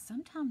telling us, because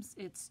sometimes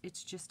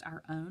it's just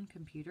our own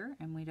computer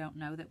and we don't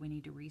know that we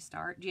need to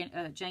restart.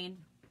 Jane.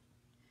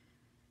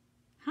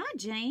 Hi,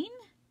 Jane.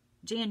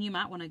 Jan, you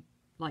might want to,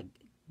 like,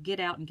 get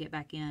out and get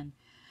back in.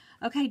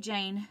 Okay,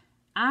 Jane.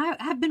 I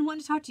have been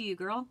wanting to talk to you,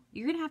 girl.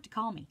 You're going to have to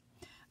call me.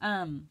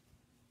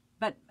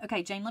 But,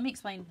 okay, Jane, let me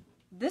explain.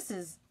 This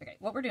is, okay,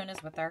 what we're doing is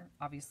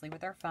obviously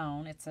with our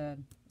phone. It's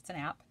an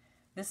app.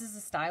 This is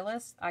a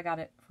stylus. I got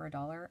it for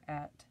 $1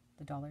 at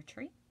the Dollar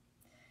Tree.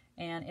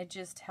 And it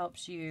just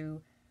helps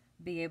you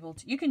be able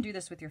to, you can do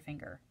this with your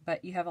finger,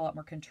 but you have a lot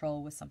more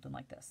control with something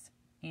like this.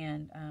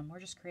 And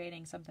we're just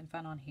creating something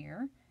fun on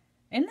here.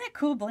 Isn't that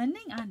cool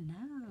blending? I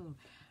know.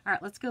 All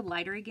right, let's go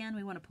lighter again.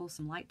 We want to pull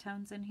some light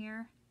tones in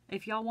here.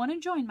 If y'all want to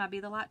join my Be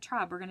the Light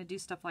tribe, we're going to do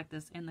stuff like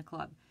this in the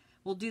club.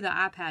 We'll do the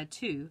iPad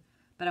too,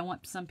 but I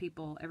want some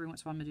people, every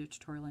once in a while I'm going to do a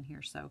tutorial in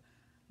here. So,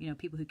 you know,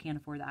 people who can't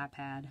afford the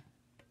iPad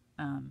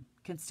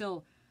can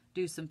still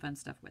do some fun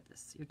stuff with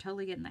this. You're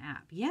totally getting the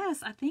app.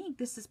 Yes, I think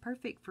this is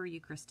perfect for you,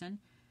 Kristen.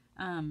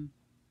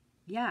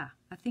 Yeah,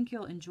 I think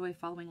you'll enjoy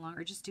following along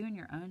or just doing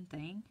your own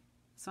thing.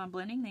 So I'm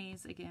blending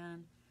these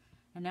again.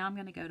 And now I'm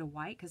going to go to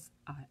white, because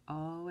I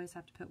always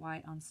have to put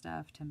white on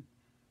stuff to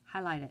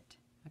highlight it.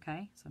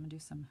 Okay, so I'm going to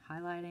do some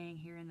highlighting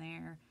here and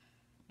there.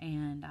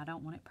 And I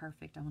don't want it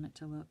perfect. I want it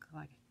to look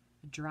like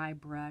a dry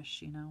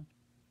brush, you know.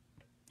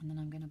 And then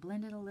I'm going to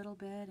blend it a little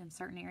bit in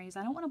certain areas.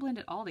 I don't want to blend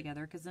it all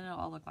together, because then it'll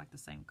all look like the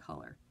same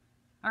color.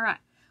 All right,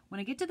 when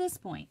I get to this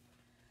point,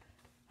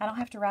 I don't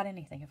have to write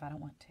anything if I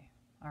don't want to.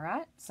 All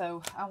right,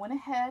 so I went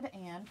ahead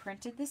and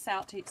printed this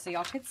out so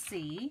y'all could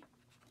see.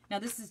 Now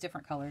this is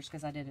different colors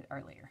because I did it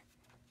earlier.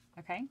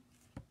 Okay,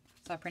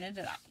 so I printed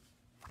it out.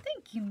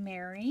 Thank you,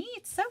 Mary.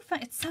 It's so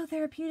fun. It's so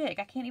therapeutic.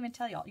 I can't even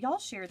tell y'all. Y'all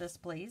share this,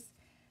 please.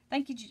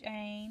 Thank you,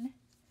 Jane.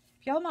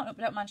 If y'all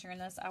don't mind sharing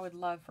this, I would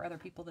love for other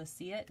people to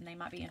see it, and they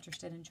might be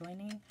interested in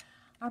joining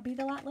our Be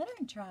the Light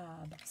lettering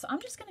tribe. So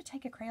I'm just going to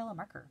take a Crayola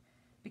marker,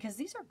 because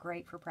these are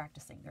great for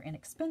practicing. They're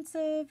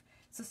inexpensive.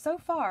 So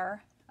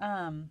far,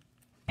 and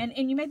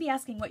you may be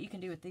asking what you can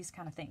do with these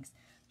kind of things.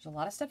 There's a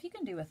lot of stuff you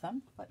can do with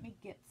them. Let me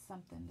get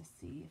something to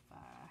see if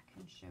I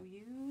can show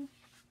you.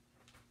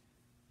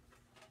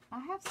 I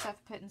have stuff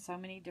put in so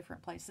many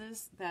different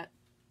places that,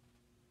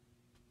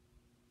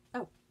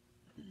 oh,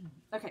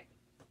 okay.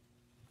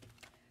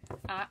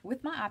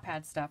 With my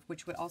iPad stuff,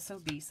 which would also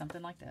be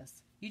something like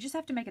this, you just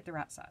have to make it the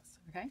right size,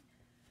 okay?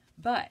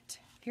 But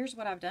here's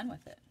what I've done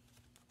with it.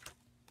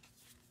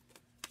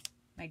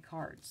 Made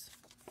cards.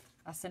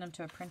 I sent them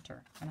to a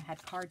printer, and I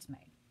had cards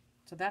made.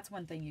 So that's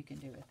one thing you can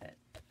do with it.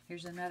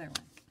 Here's another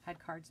one. Had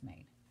cards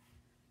made.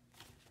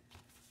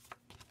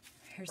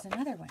 Here's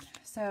another one.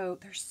 So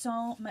there's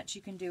so much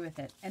you can do with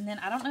it. And then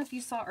I don't know if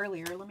you saw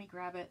earlier. Let me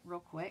grab it real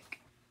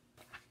quick.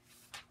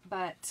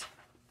 But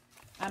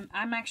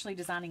I'm actually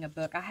designing a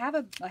book. I have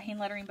a hand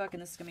lettering book,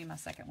 and this is going to be my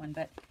second one.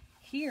 But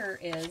here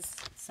is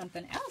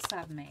something else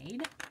I've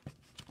made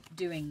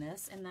doing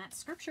this, and that's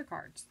scripture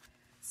cards.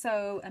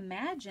 So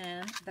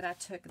imagine that I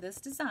took this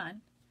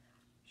design,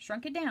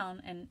 shrunk it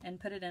down, and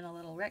put it in a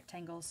little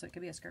rectangle so it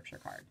could be a scripture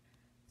card.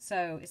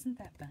 So isn't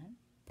that fun?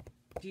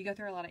 Do you go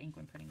through a lot of ink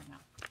when printing them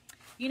out?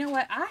 You know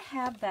what? I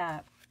have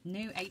that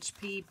new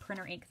HP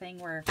printer ink thing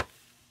where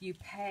you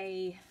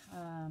pay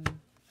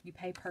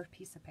per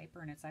piece of paper,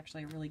 and it's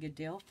actually a really good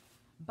deal.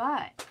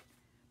 But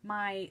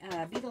my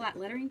Be the Light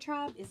lettering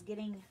tribe is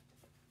getting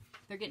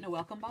a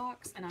welcome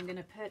box, and I'm going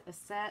to put a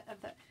set of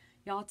the...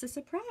 Y'all, it's a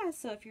surprise,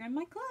 so if you're in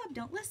my club,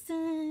 don't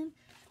listen.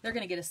 They're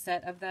going to get a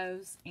set of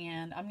those,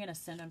 and I'm going to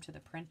send them to the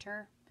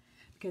printer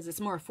because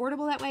it's more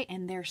affordable that way,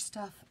 and their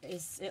stuff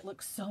it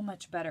looks so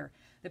much better.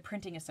 The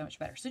printing is so much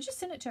better. So just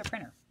send it to a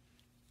printer.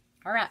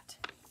 All right.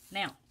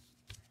 Now,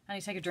 I need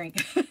to take a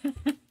drink.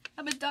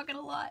 I've been talking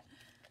a lot.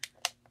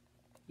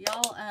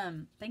 Y'all,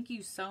 thank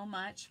you so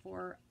much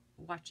for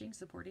watching,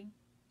 supporting,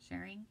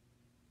 sharing,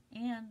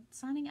 and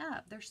signing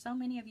up. There's so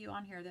many of you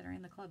on here that are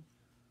in the club.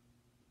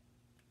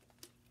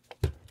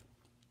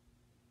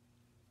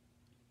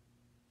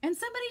 And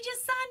somebody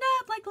just signed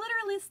up, like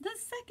literally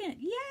this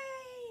second.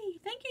 Yay!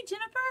 Thank you,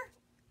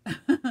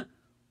 Jennifer.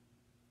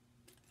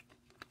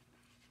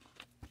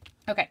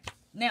 Okay,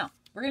 now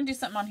we're going to do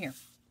something on here.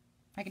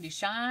 I can do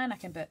shine. I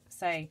can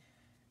say,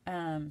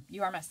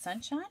 you are my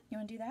sunshine. You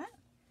want to do that?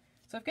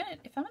 So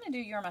if I'm going to do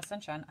you are my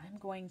sunshine, I'm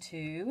going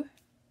to,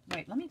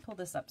 wait, let me pull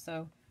this up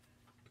so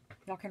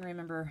y'all can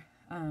remember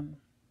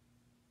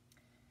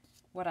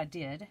what I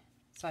did.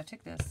 So I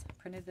took this,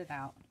 printed it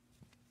out.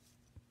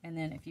 And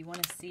then if you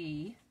want to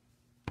see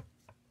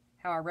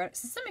how I wrote it.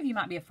 So some of you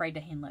might be afraid to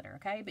hand letter,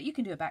 okay? But you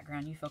can do a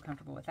background. You feel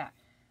comfortable with that.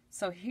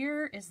 So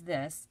here is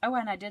this. Oh,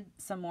 and I did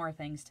some more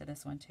things to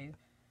this one too.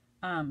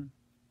 Let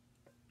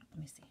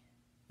me see.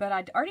 But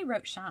I already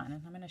wrote shine,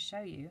 and I'm going to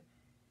show you.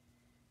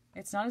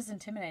 It's not as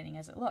intimidating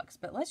as it looks,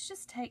 but let's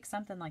just take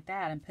something like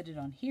that and put it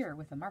on here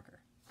with a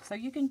marker. So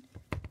you can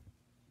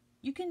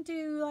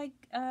do like,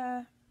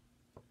 what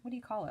do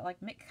you call it? Like,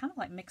 kind of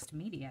like mixed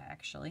media,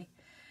 actually.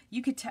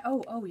 You could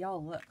oh,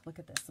 y'all, look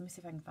at this. Let me see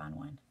if I can find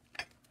one.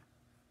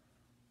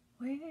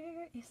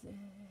 Where is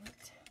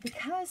it?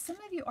 Because some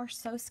of you are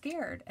so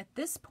scared. At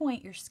this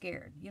point, you're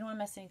scared. You don't want to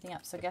mess anything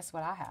up. So guess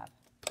what I have?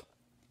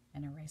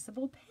 An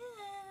erasable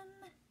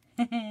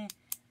pen.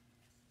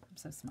 I'm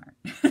so smart.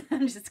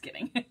 I'm just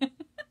kidding.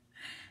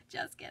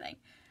 Just kidding.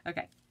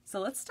 Okay, so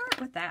let's start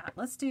with that.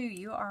 Let's do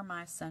You Are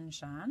My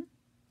Sunshine.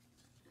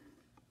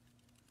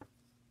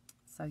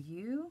 So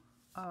you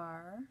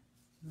are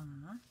my,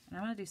 and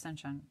I'm going to do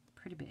sunshine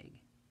pretty big.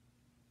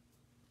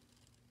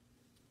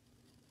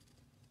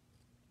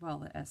 Well,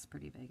 the S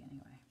pretty big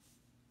anyway.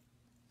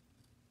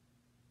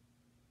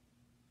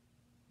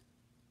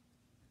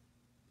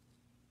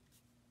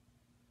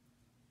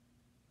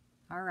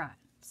 All right,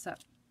 so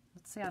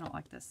let's see. I don't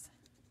like this.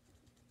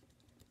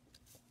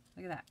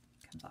 Look at that.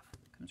 Comes off.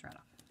 Comes right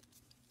off.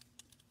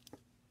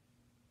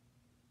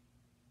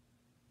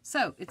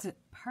 So it's a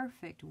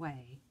perfect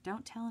way.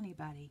 Don't tell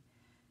anybody.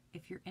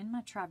 If you're in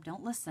my tribe,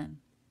 don't listen.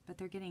 But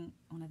they're getting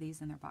one of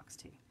these in their box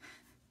too.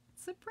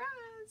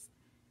 Surprise!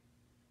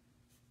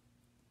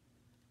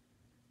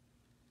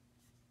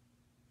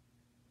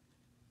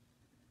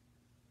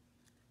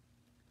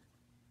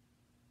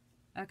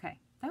 Okay,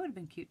 that would have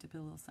been cute to put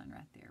a little sun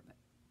right there, but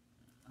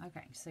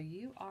okay, so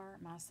You Are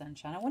My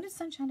Sunshine. I wanted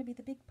sunshine to be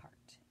the big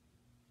part.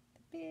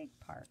 The big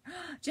part.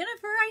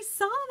 Jennifer, I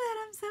saw that.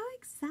 I'm so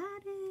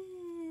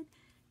excited.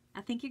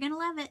 I think you're going to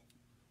love it.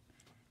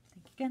 I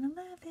think you're going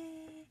to love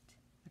it.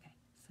 Okay,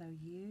 so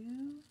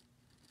you...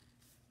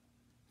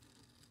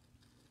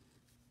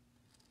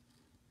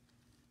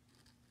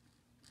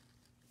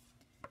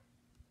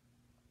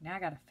 Now I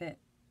got to fit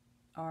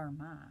Are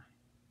My.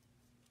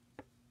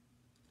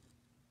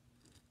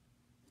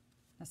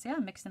 Now see how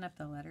I'm mixing up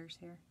the letters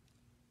here?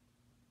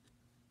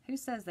 Who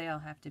says they all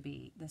have to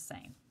be the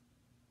same?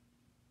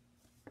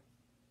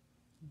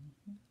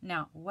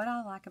 Now, what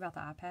I like about the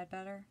iPad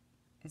better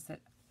is that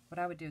what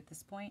I would do at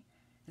this point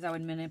is I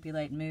would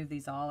manipulate and move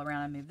these all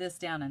around. I move this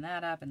down and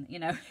that up and, you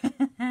know.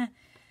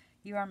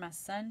 You Are My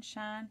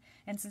Sunshine.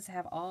 And since I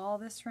have all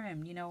this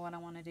room, you know what I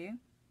want to do?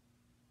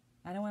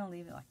 I don't want to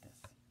leave it like this.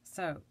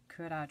 So,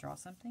 could I draw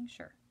something?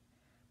 Sure.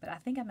 But I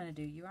think I'm going to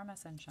do You Are My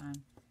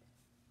Sunshine.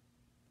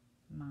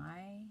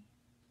 My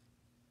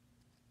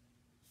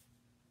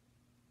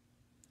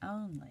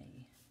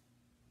only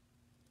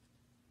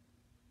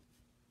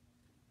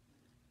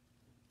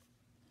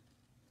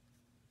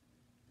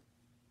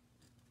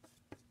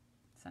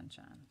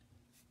sunshine.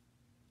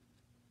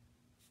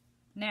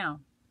 Now,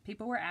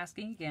 people were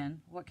asking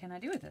again, what can I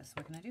do with this?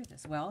 What can I do with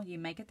this? Well, you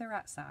make it the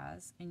right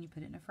size and you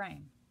put it in a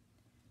frame.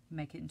 You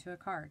make it into a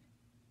card.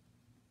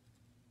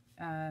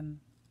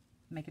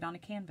 Make it on a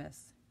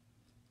canvas.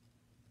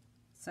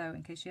 So,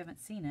 in case you haven't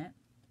seen it.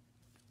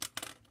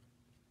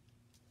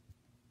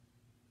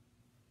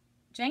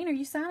 Jane, are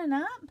you signing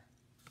up?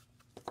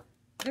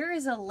 There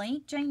is a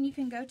link, Jane, you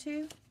can go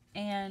to,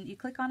 and you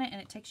click on it,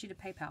 and it takes you to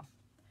PayPal.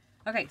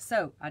 Okay,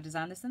 so I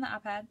designed this in the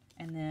iPad,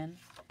 and then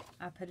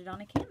I put it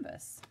on a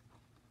canvas.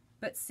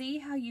 But see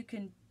how you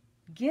can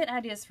get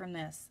ideas from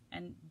this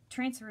and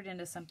transfer it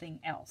into something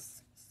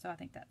else. So I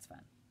think that's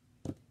fun.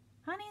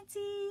 Hi,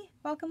 Nancy.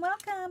 Welcome,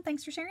 welcome.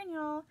 Thanks for sharing,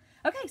 y'all.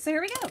 Okay, so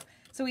here we go.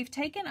 So we've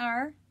taken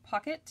our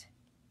Pocket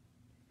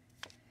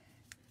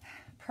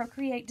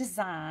Procreate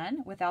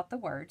design without the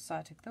words. So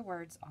I took the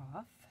words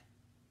off.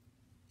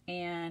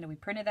 And we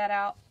printed that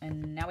out.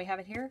 And now we have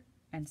it here.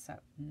 And so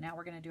now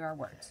we're going to do our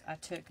words. I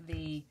took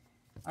the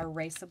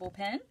erasable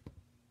pen.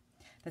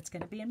 That's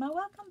going to be in my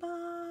welcome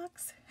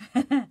box.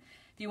 If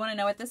you want to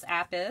know what this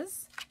app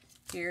is,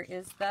 here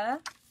is the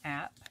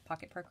app,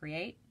 Pocket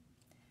Procreate.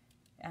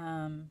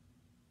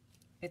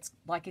 It's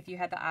like if you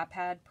had the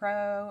iPad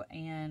Pro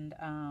and,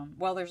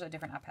 well, there's a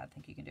different iPad I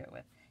think you can do it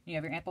with. You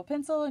have your Apple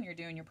Pencil and you're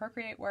doing your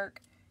Procreate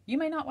work. You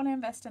may not want to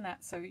invest in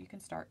that, so you can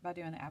start by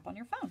doing the app on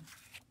your phone.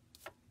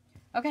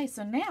 Okay,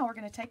 so now we're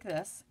going to take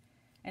this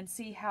and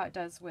see how it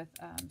does with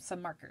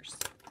some markers.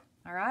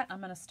 All right, I'm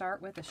going to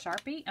start with a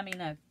Sharpie.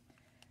 I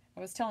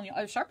was telling you,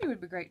 Sharpie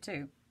would be great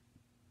too.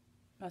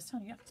 I was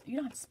telling you, you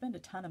don't have to spend a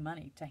ton of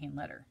money to hand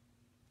letter.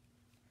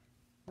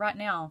 Right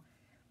now,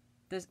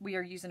 we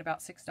are using about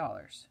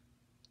 $6.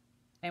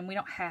 And we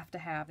don't have to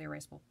have the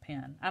erasable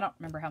pen. I don't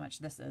remember how much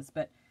this is,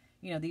 but,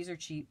 you know, these are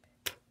cheap.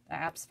 The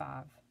app's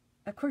 $5.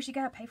 Of course, you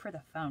got to pay for the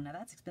phone. Now,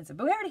 that's expensive.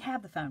 But we already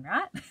have the phone,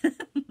 right?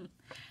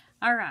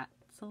 All right.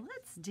 So,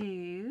 let's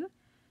do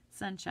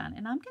sunshine.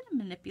 And I'm going to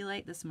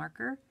manipulate this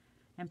marker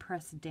and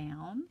press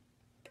down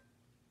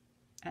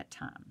at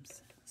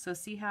times. So,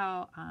 see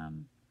how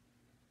I'm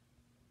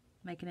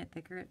making it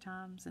thicker at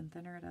times and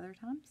thinner at other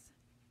times?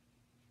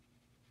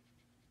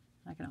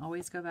 I can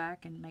always go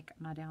back and make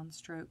my down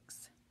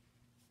strokes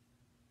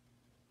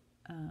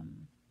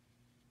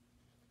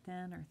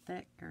thin or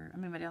thick, or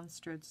my down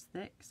strokes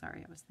thick.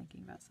 Sorry, I was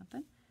thinking about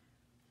something.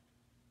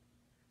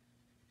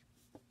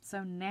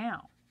 So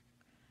now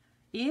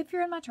If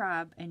you're in my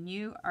tribe and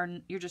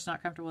you're just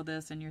not comfortable with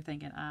this and you're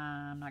thinking,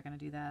 I'm not going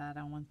to do that, I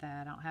don't want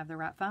that, I don't have the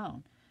right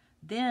phone,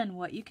 then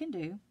what you can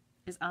do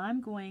is I'm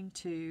going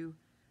to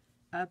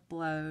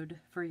upload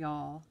for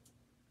y'all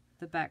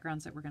the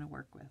backgrounds that we're going to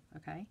work with,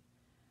 okay?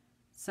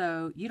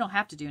 So you don't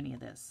have to do any of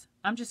this.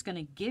 I'm just going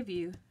to give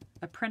you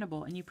a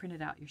printable and you print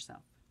it out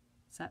yourself.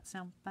 Does that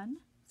sound fun?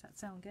 Does that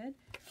sound good?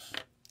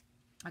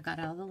 I got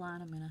out of the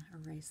line. I'm going to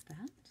erase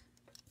that,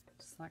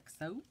 just like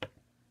so.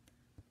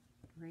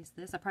 Erase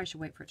this. I probably should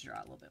wait for it to dry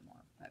a little bit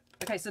more. But,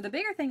 okay, so the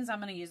bigger things I'm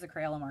going to use the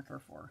Crayola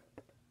marker for.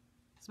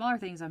 Smaller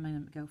things I'm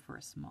going to go for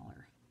a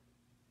smaller.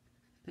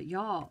 But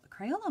y'all,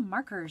 Crayola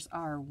markers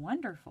are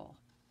wonderful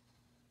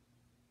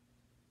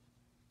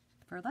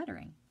for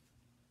lettering.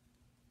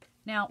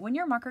 Now, when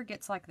your marker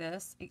gets like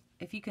this,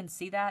 if you can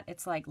see that,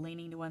 it's like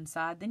leaning to one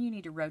side, then you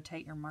need to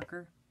rotate your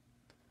marker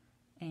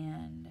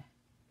and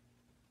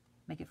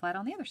make it flat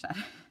on the other side.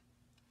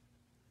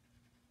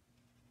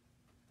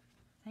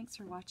 Thanks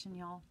for watching,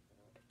 y'all.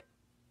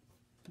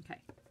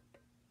 Okay.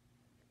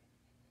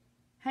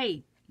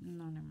 Hey,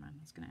 no, never mind.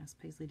 I was going to ask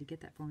Paisley to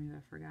get that for me, but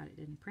I forgot it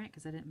didn't print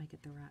because I didn't make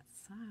it the right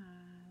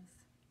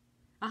size.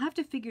 I'll have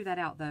to figure that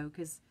out, though,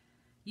 because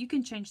you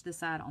can change the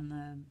size on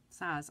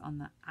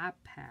the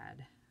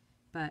iPad,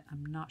 but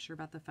I'm not sure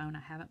about the phone.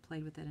 I haven't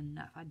played with it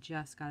enough. I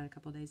just got it a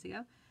couple of days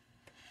ago,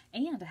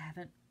 and I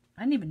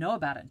didn't even know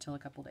about it until a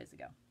couple of days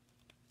ago.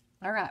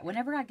 All right,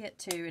 whenever I get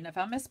to, and if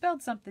I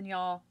misspelled something,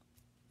 y'all,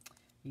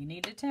 you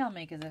need to tell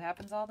me because it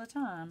happens all the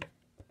time.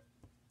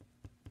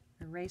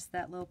 Erase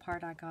that little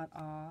part I got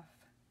off.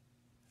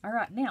 All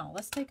right, now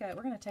we're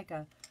going to take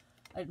a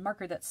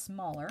marker that's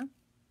smaller,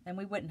 and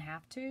we wouldn't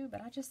have to,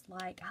 but I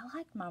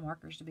like my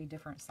markers to be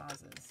different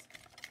sizes.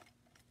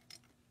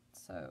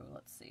 So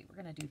let's see,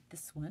 we're going to do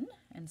this one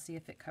and see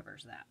if it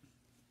covers that.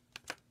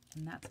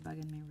 And that's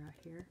bugging me right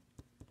here.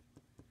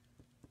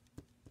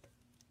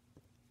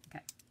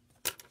 Okay.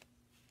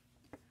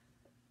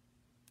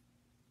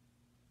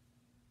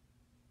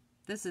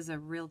 This is a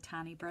real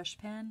tiny brush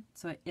pen,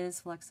 so it is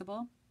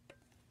flexible.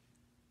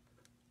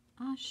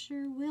 I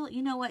sure will.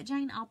 You know what,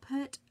 Jane? I'll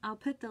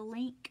put the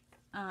link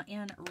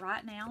in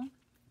right now,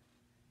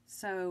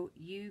 so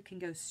you can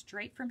go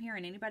straight from here,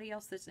 and anybody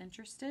else that's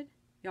interested,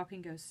 y'all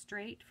can go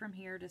straight from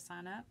here to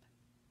sign up.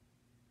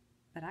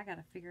 But I got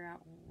to figure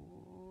out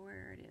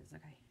where it is.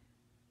 Okay.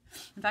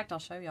 In fact, I'll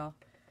show y'all.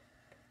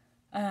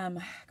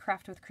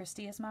 Craft with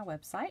Christy is my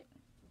website.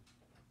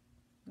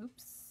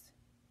 Oops.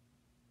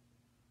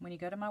 When you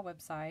go to my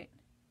website,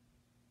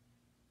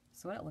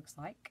 that's what it looks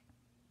like.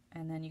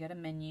 And then you go to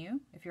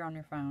menu, if you're on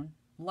your phone,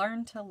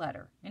 learn to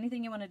letter.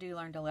 Anything you want to do,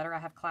 learn to letter. I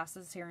have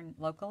classes here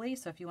locally,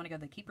 so if you want to go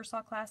to the Keeper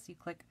Saw class, you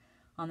click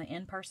on the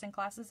in-person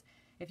classes.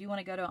 If you want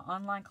to go to an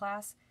online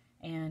class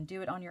and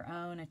do it on your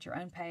own at your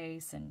own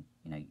pace, and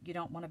you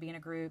don't want to be in a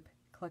group,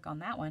 click on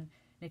that one.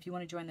 And if you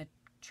want to join the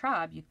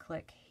tribe, you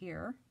click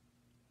here,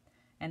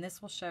 and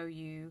this will show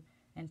you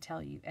and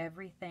tell you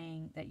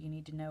everything that you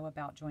need to know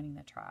about joining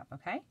the tribe,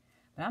 okay?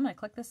 But I'm going to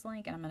click this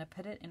link, and I'm going to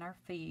put it in our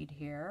feed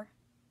here.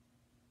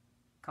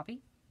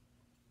 Copy.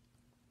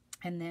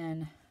 And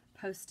then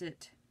post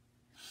it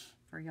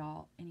for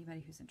y'all,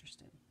 anybody who's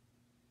interested.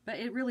 But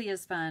it really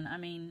is fun. I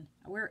mean,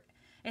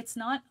 it's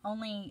not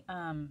only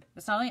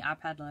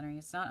iPad lettering,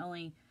 it's not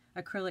only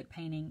acrylic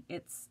painting,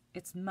 it's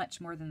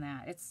much more than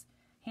that. It's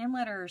hand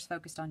letterers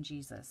focused on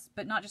Jesus,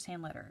 but not just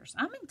hand letterers.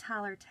 I'm in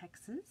Tyler,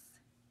 Texas.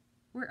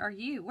 Where are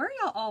you? Where are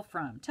y'all all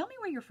from? Tell me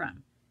where you're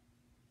from.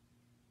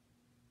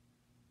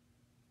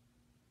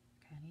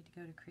 Okay, I need to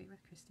go to Create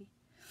with Christy.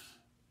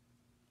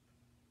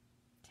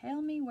 Tell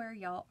me where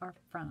y'all are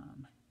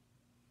from.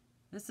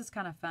 This is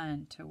kind of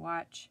fun to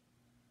watch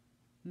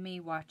me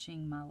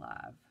watching my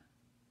live.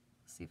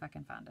 Let's see if I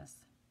can find us.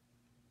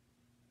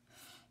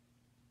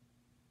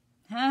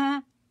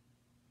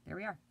 There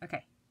we are.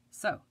 Okay,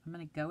 so I'm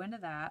going to go into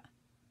that.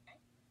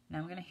 Now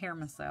I'm going to hear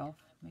myself.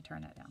 Let me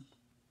turn that down.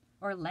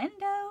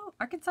 Orlando,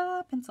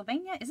 Arkansas,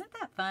 Pennsylvania. Isn't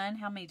that fun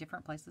how many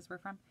different places we're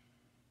from?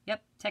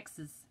 Yep,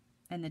 Texas.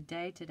 And the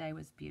day today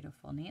was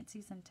beautiful.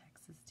 Nancy's in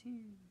Texas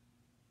too.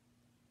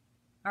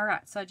 All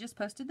right, so I just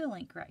posted the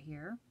link right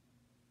here.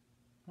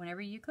 Whenever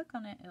you click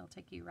on it, it'll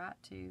take you right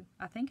to,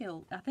 I think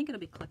it'll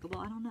be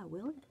clickable. I don't know,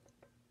 will it?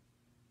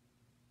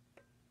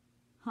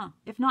 Huh.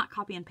 If not,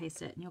 copy and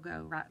paste it and you'll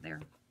go right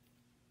there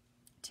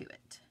to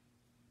it.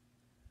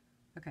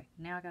 Okay,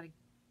 now I got to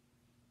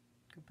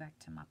go back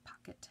to my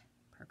Pocket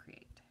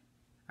Procreate.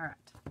 All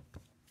right.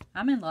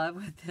 I'm in love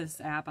with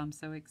this app. I'm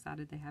so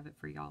excited they have it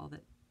for y'all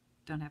that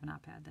don't have an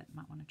iPad that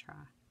might want to try.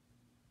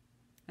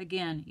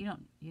 Again, you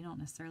don't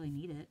necessarily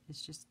need it.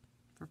 It's just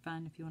for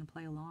fun if you want to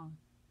play along.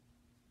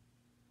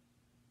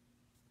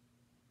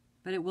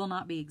 But it will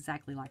not be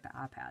exactly like the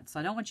iPad. So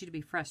I don't want you to be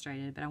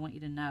frustrated, but I want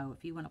you to know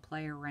if you want to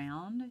play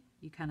around,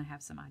 you kind of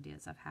have some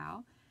ideas of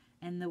how.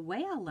 And the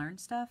way I learn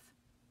stuff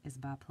is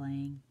by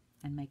playing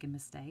and making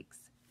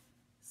mistakes.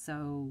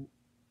 So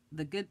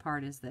the good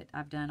part is that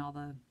I've done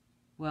a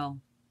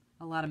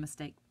lot of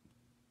mistake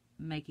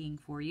making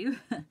for you.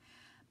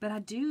 But I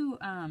do,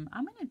 I'm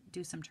going to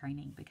do some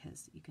training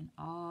because you can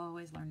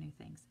always learn new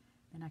things.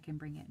 Then I can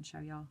bring it and show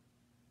y'all.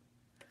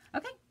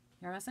 Okay,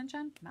 you're my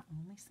sunshine, my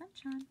only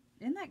sunshine.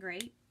 Isn't that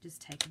great?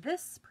 Just take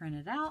this, print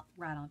it out,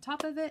 right on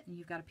top of it, and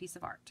you've got a piece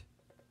of art.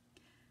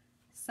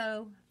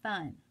 So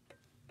fun.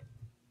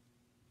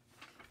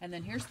 And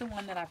then here's the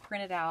one that I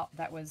printed out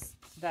that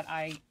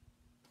I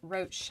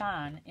wrote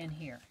shine in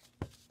here.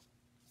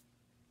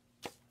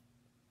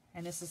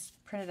 And this is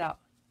printed out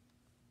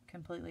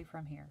completely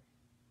from here.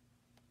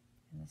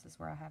 And this is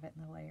where I have it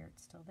in the layer.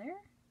 It's still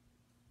there.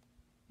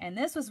 And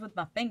this was with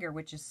my finger,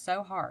 which is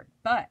so hard.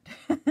 But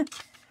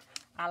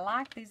I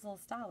like these little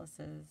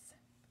styluses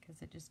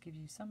because it just gives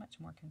you so much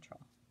more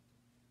control.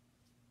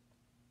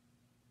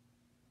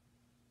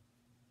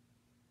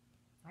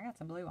 I got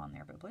some blue on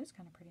there, but blue's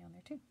kind of pretty on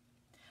there too.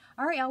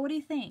 All right, y'all, what do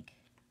you think?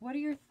 What are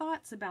your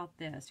thoughts about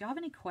this? Y'all have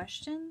any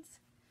questions?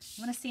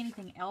 You want to see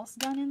anything else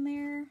done in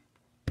there?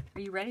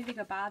 Are you ready to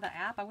go buy the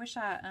app? I wish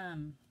I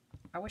owned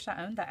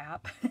the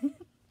app.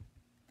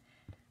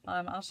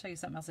 I'll show you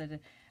something else I did.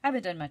 I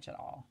haven't done much at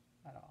all.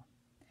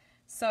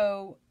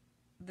 So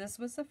this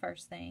was the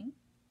first thing,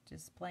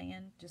 just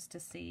playing just to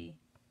see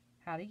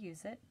how to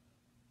use it.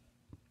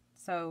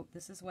 So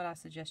this is what I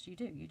suggest you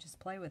do. You just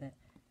play with it.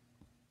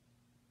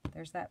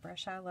 There's that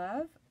brush I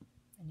love,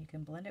 and you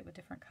can blend it with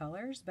different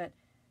colors. But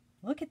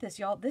look at this,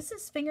 y'all. This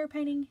is finger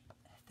painting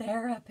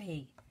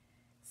therapy.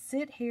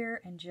 Sit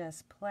here and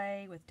just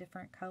play with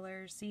different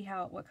colors. See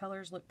what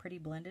colors look pretty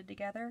blended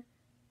together.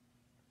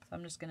 So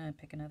I'm just going to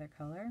pick another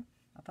color.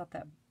 I thought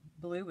that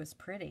blue was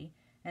pretty.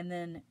 And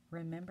then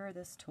remember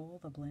this tool,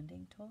 the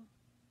blending tool.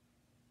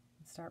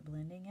 And start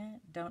blending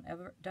it.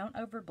 Don't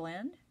over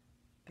blend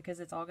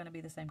because it's all going to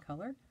be the same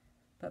color.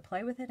 But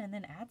play with it and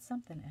then add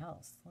something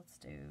else. Let's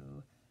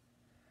do,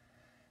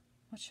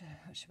 what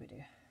should we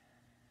do?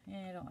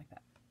 Yeah, I don't like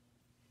that.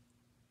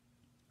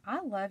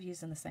 I love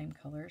using the same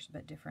colors,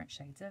 but different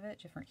shades of it,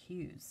 different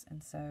hues.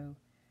 And so,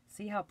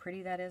 see how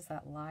pretty that is?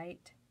 That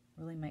light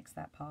really makes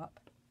that pop.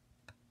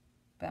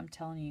 But I'm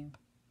telling you,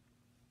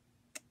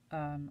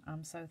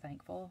 I'm so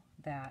thankful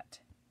that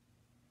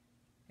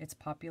it's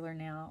popular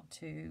now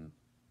to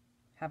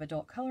have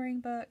adult coloring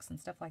books and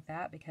stuff like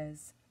that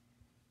because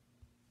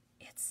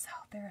it's so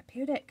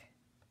therapeutic.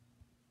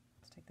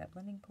 Let's take that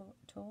blending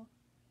tool.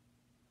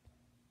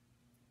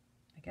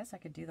 I guess I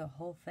could do the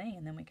whole thing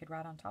and then we could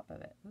write on top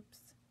of it. Oops.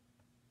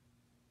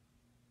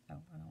 Oh,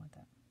 I don't want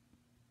that.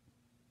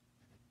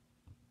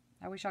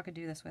 I wish I could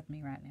do this with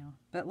me right now.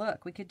 But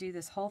look, we could do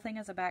this whole thing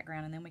as a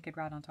background and then we could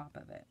write on top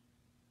of it.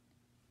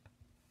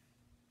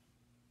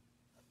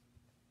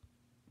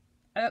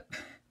 Oh,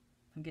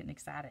 I'm getting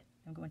excited.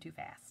 I'm going too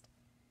fast.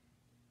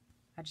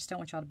 I just don't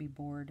want y'all to be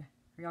bored.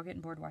 Are y'all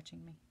getting bored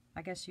watching me?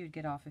 I guess you'd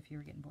get off if you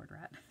were getting bored,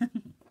 right?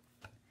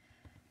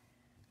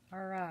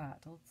 All right,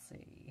 let's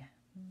see.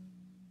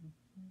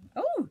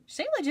 Oh,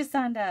 Shayla just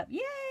signed up.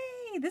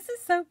 Yay! This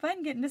is so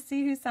fun getting to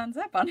see who signs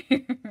up on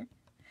here.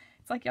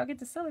 It's like y'all get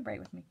to celebrate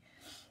with me.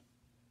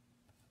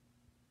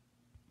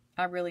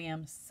 I really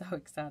am so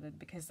excited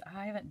because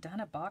I haven't done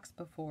a box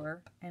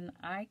before and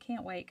I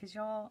can't wait because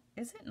y'all,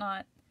 is it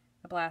not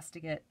a blast to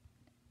get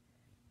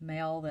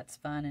mail that's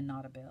fun and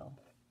not a bill?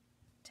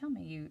 Tell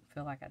me you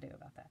feel like I do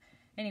about that.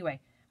 Anyway,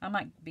 I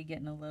might be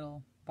getting a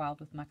little wild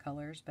with my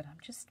colors, but I'm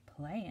just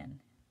playing.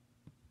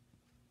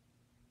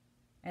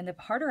 And the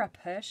harder I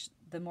push,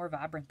 the more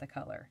vibrant the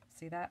color.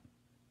 See that?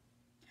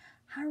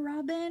 Hi,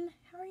 Robin.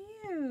 How are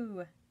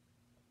you?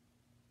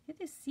 Good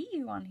to see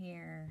you on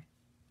here.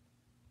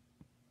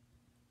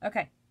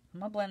 Okay,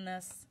 I'm going to blend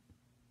this.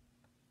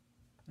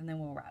 And then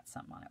we'll write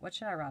something on it. What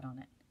should I write on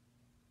it?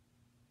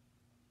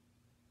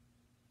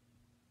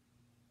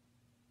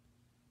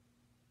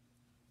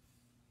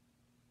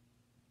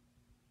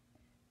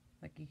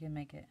 Like you can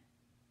make it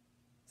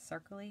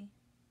circly.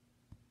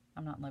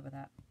 I'm not in love with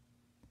that.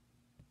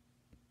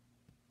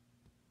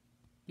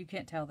 You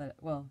can't tell that,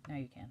 well, now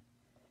you can.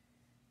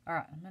 All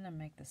right, I'm going to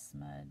make the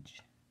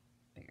smudge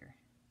bigger.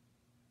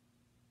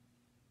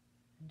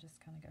 And just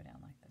kind of go down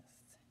like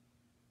this.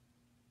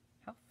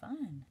 How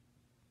fun.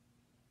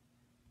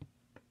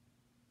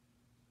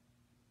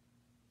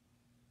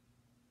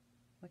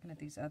 Looking at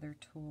these other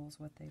tools,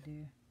 what they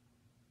do.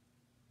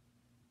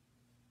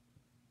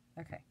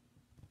 Okay.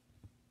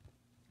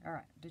 All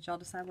right, did y'all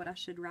decide what I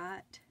should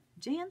write?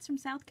 Jan's from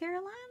South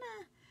Carolina.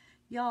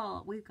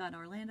 Y'all, we've got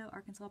Orlando,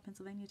 Arkansas,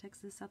 Pennsylvania,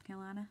 Texas, South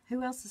Carolina.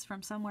 Who else is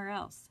from somewhere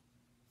else?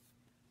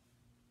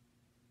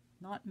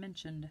 Not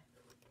mentioned.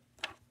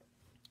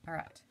 All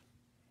right.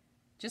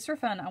 Just for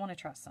fun, I want to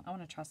try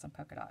some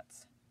polka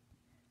dots.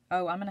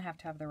 Oh, I'm going to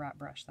have the right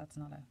brush. That's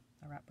not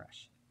a right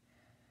brush.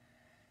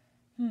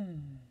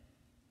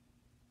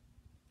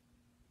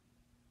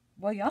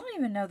 Well, y'all don't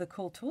even know the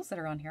cool tools that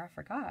are on here. I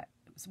forgot.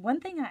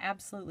 One thing I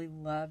absolutely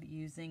love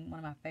using, one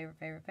of my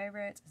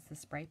favorites, is the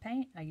spray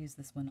paint. I use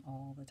this one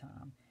all the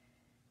time.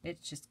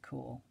 It's just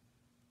cool.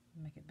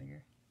 Make it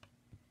bigger.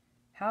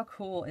 How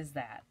cool is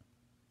that?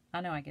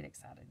 I know I get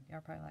excited. Y'all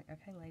are probably like,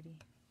 okay, lady,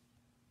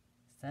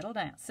 settle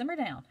down, simmer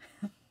down.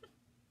 I'm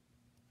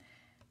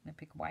going to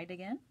pick white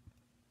again.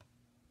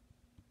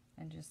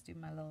 and just do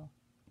my little...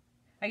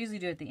 I usually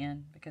do it at the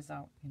end because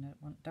I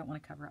don't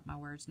want to cover up my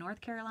words. North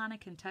Carolina,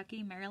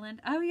 Kentucky,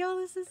 Maryland. Oh, y'all,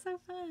 this is so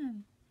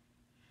fun.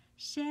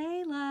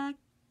 Shayla,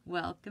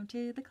 welcome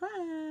to the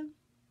club,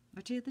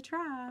 or to the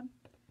tribe.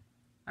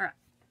 All right.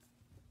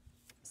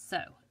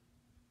 So,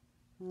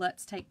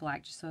 let's take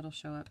black just so it'll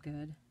show up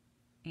good.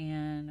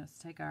 And let's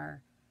take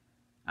our...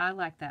 I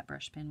like that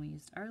brush pen we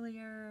used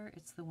earlier.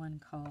 It's the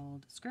one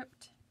called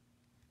Script.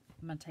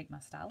 I'm going to take my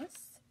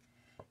stylus,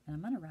 and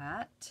I'm going to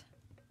write...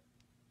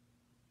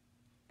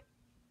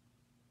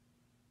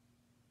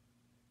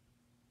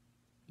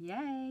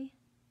 Yay.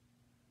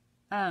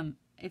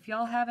 If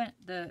y'all haven't,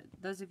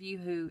 those of you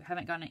who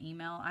haven't gotten an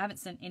email, I haven't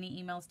sent any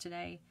emails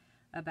today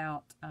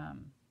about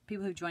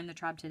people who joined the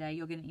tribe today.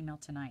 You'll get an email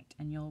tonight,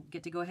 and you'll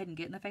get to go ahead and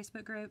get in the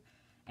Facebook group.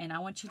 And I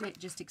want you to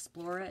just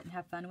explore it and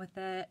have fun with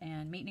it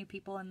and meet new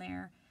people in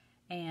there.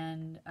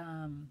 And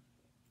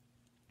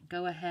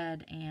go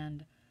ahead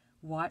and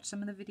watch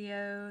some of the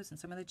videos and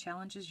some of the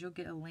challenges. You'll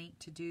get a link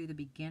to do the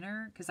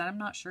beginner, because I'm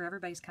not sure,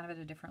 everybody's kind of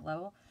at a different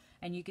level.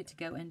 And you get to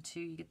go into,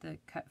 you get the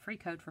free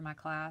code for my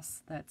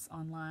class that's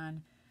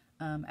online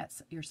at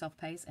your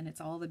self-pace, and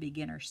it's all the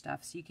beginner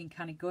stuff. So you can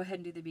kind of go ahead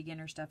and do the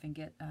beginner stuff and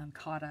get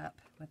caught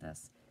up with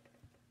us.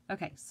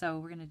 Okay, so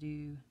we're going to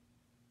do...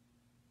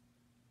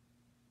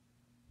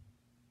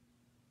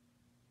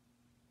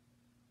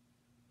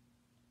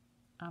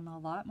 I'm a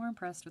lot more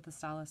impressed with the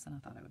stylus than I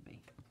thought I would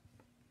be.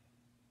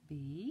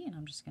 B, and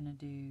I'm just going to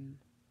do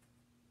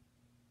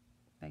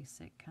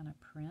basic kind of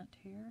print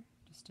here,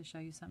 just to show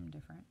you something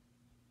different.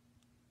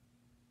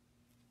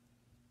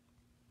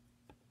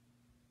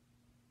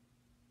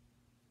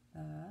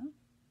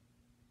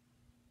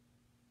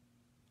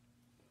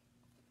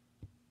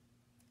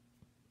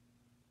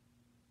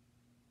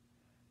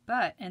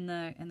 But in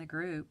the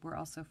group, we're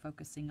also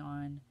focusing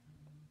on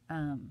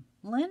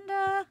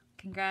Linda.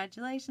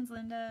 Congratulations,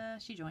 Linda.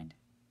 She joined.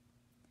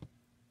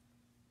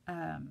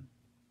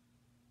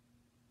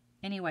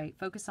 Anyway,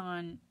 focus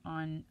on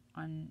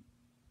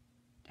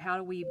how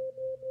do we...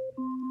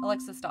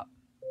 Alexa, stop.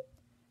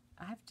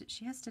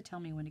 She has to tell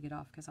me when to get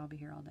off because I'll be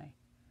here all day.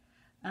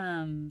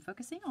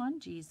 Focusing on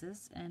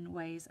Jesus and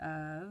ways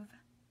of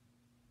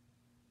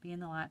being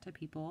the light to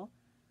people.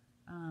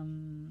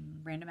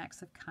 Random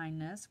acts of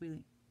kindness. We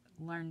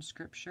learn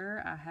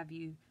scripture. I have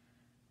you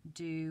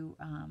do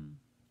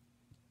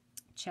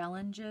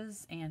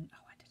challenges and...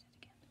 Oh, I did it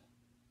again.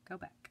 Go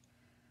back.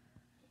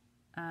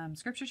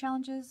 Scripture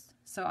challenges.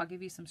 So I'll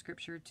give you some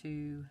scripture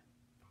to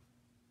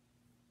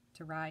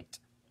write.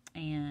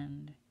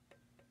 And...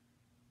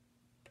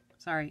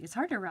 Sorry, it's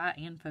hard to write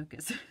and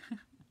focus.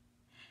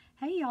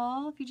 Hey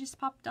y'all, if you just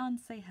popped on,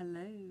 say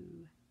hello.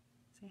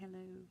 Say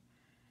hello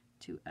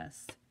to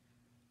us.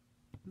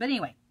 But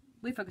anyway,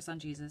 we focus on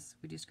Jesus.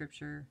 We do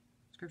scripture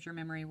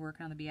memory,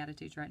 working on the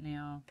Beatitudes right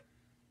now.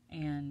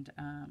 And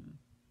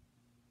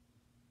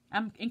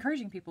I'm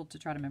encouraging people to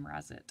try to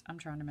memorize it. I'm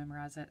trying to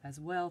memorize it as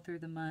well through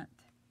the month.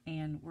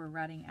 And we're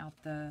writing out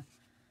the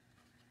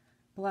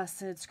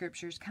blessed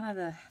scriptures. Kind of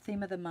the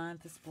theme of the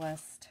month is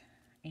blessed.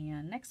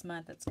 And next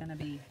month it's going to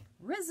be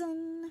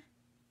risen.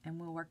 And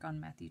we'll work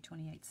on Matthew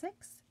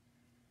 28:6,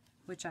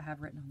 which I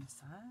have written on the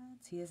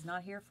sides. He is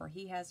not here, for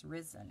he has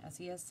risen, as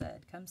he has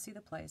said. Come see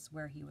the place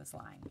where he was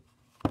lying.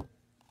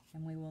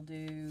 And we will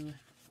do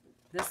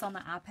this on the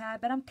iPad,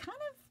 but I'm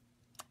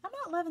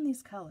not loving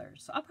these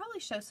colors. So I'll probably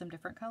show some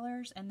different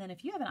colors. And then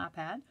if you have an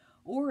iPad,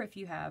 or if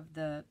you have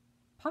the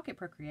Pocket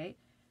Procreate,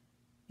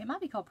 it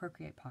might be called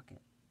Procreate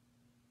Pocket.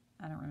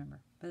 I don't remember,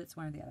 but it's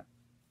one or the other.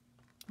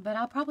 But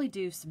I'll probably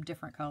do some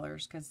different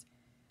colors, because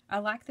I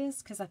like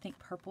this because I think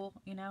purple,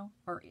 you know,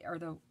 or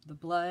the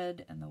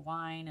blood and the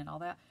wine and all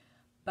that.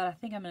 But I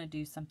think I'm going to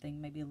do something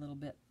maybe a little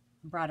bit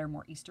brighter,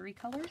 more Eastery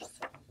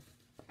colors.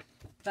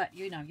 But,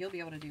 you know, you'll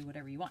be able to do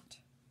whatever you want.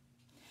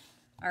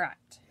 All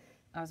right.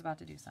 I was about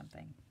to do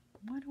something.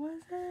 What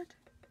was it?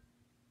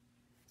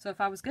 So if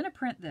I was going to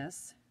print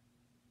this,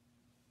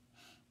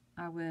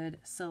 I would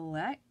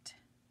select,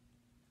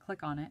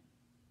 click on it,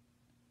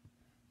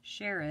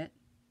 share it.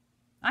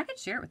 I could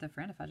share it with a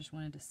friend if I just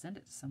wanted to send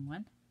it to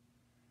someone.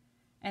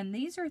 And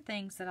these are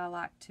things that I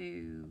like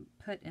to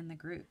put in the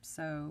group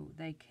so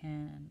they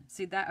can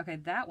see that. Okay,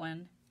 that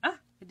one. Ah,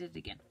 I did it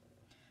again.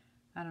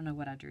 I don't know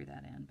what I drew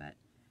that in, but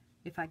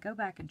if I go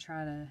back and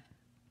try to...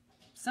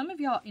 Some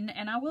of y'all,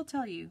 and I will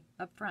tell you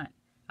up front,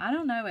 I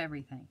don't know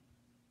everything.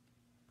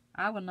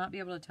 I will not be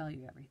able to tell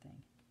you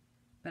everything.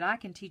 But I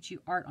can teach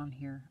you art on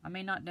here. I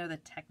may not know the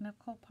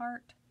technical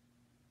part.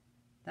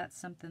 That's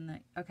something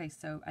that... Okay,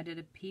 so I did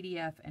a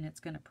PDF, and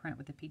it's going to print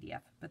with the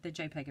PDF. But the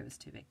JPEG, was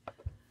too big.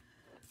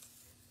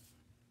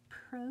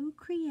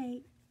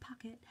 Procreate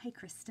Pocket. Hey,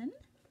 Kristen.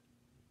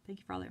 Thank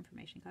you for all the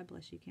information. God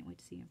bless you. Can't wait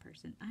to see you in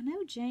person. I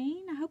know,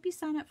 Jane. I hope you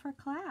sign up for a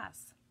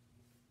class.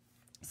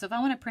 So if I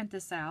want to print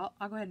this out,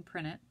 I'll go ahead and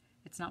print it.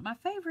 It's not my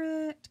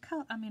favorite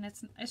color. I mean,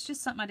 it's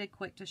just something I did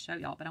quick to show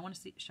y'all. But I want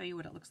to show you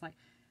what it looks like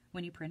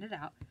when you print it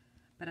out.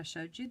 But I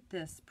showed you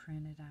this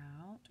printed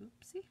out.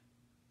 Oopsie.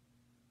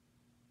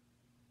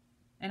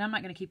 And I'm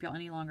not going to keep y'all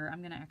any longer. I'm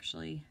going to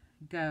actually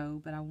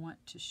go, but I want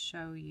to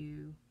show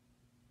you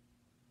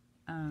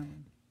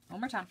one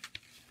more time.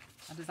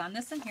 I designed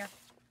this in here.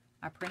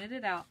 I printed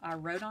it out. I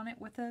wrote on it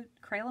with a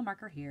Crayola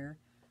marker here.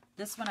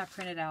 This one I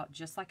printed out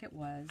just like it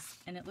was,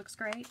 and it looks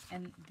great.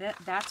 And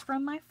that's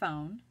from my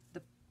phone,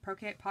 the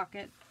Procreate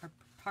Pocket, or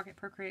Pocket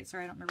Procreate,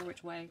 sorry, I don't remember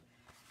which way.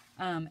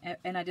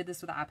 And I did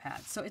this with the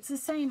iPad. So it's the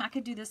same. I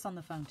could do this on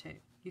the phone too.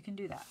 You can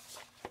do that.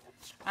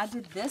 I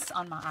did this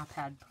on my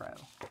iPad Pro.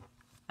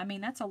 I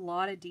mean, that's a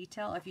lot of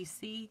detail. If you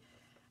see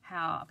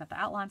how I've got the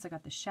outlines, I've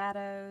got the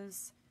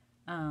shadows,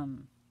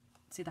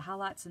 see the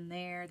highlights in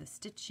there, the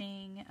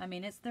stitching. I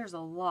mean, there's a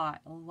lot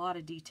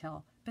of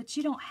detail, but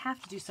you don't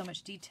have to do so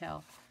much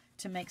detail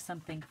to make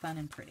something fun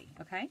and pretty,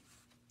 okay?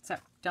 So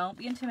don't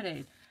be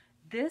intimidated.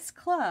 This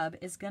club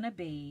is going to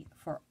be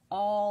for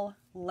all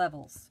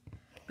levels,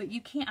 but you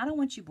can't, I don't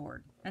want you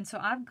bored. And so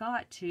I've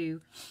got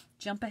to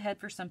jump ahead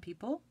for some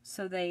people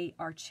so they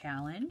are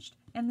challenged.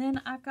 And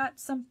then I've got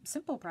some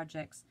simple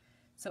projects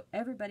so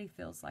everybody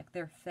feels like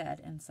they're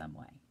fed in some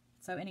way.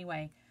 So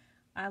anyway,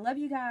 I love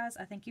you guys.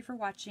 I thank you for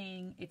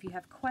watching. If you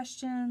have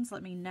questions,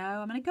 let me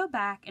know. I'm going to go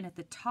back, and at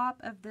the top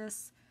of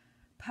this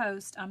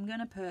post, I'm going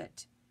to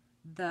put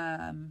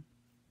the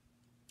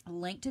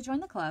link to join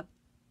the club.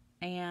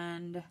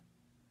 And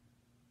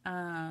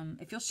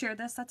if you'll share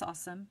this, that's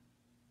awesome.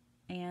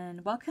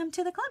 And welcome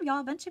to the club,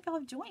 y'all. A bunch of y'all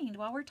have joined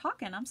while we're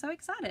talking. I'm so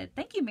excited.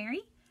 Thank you,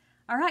 Mary.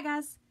 All right,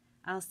 guys.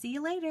 I'll see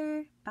you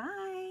later.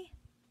 Bye.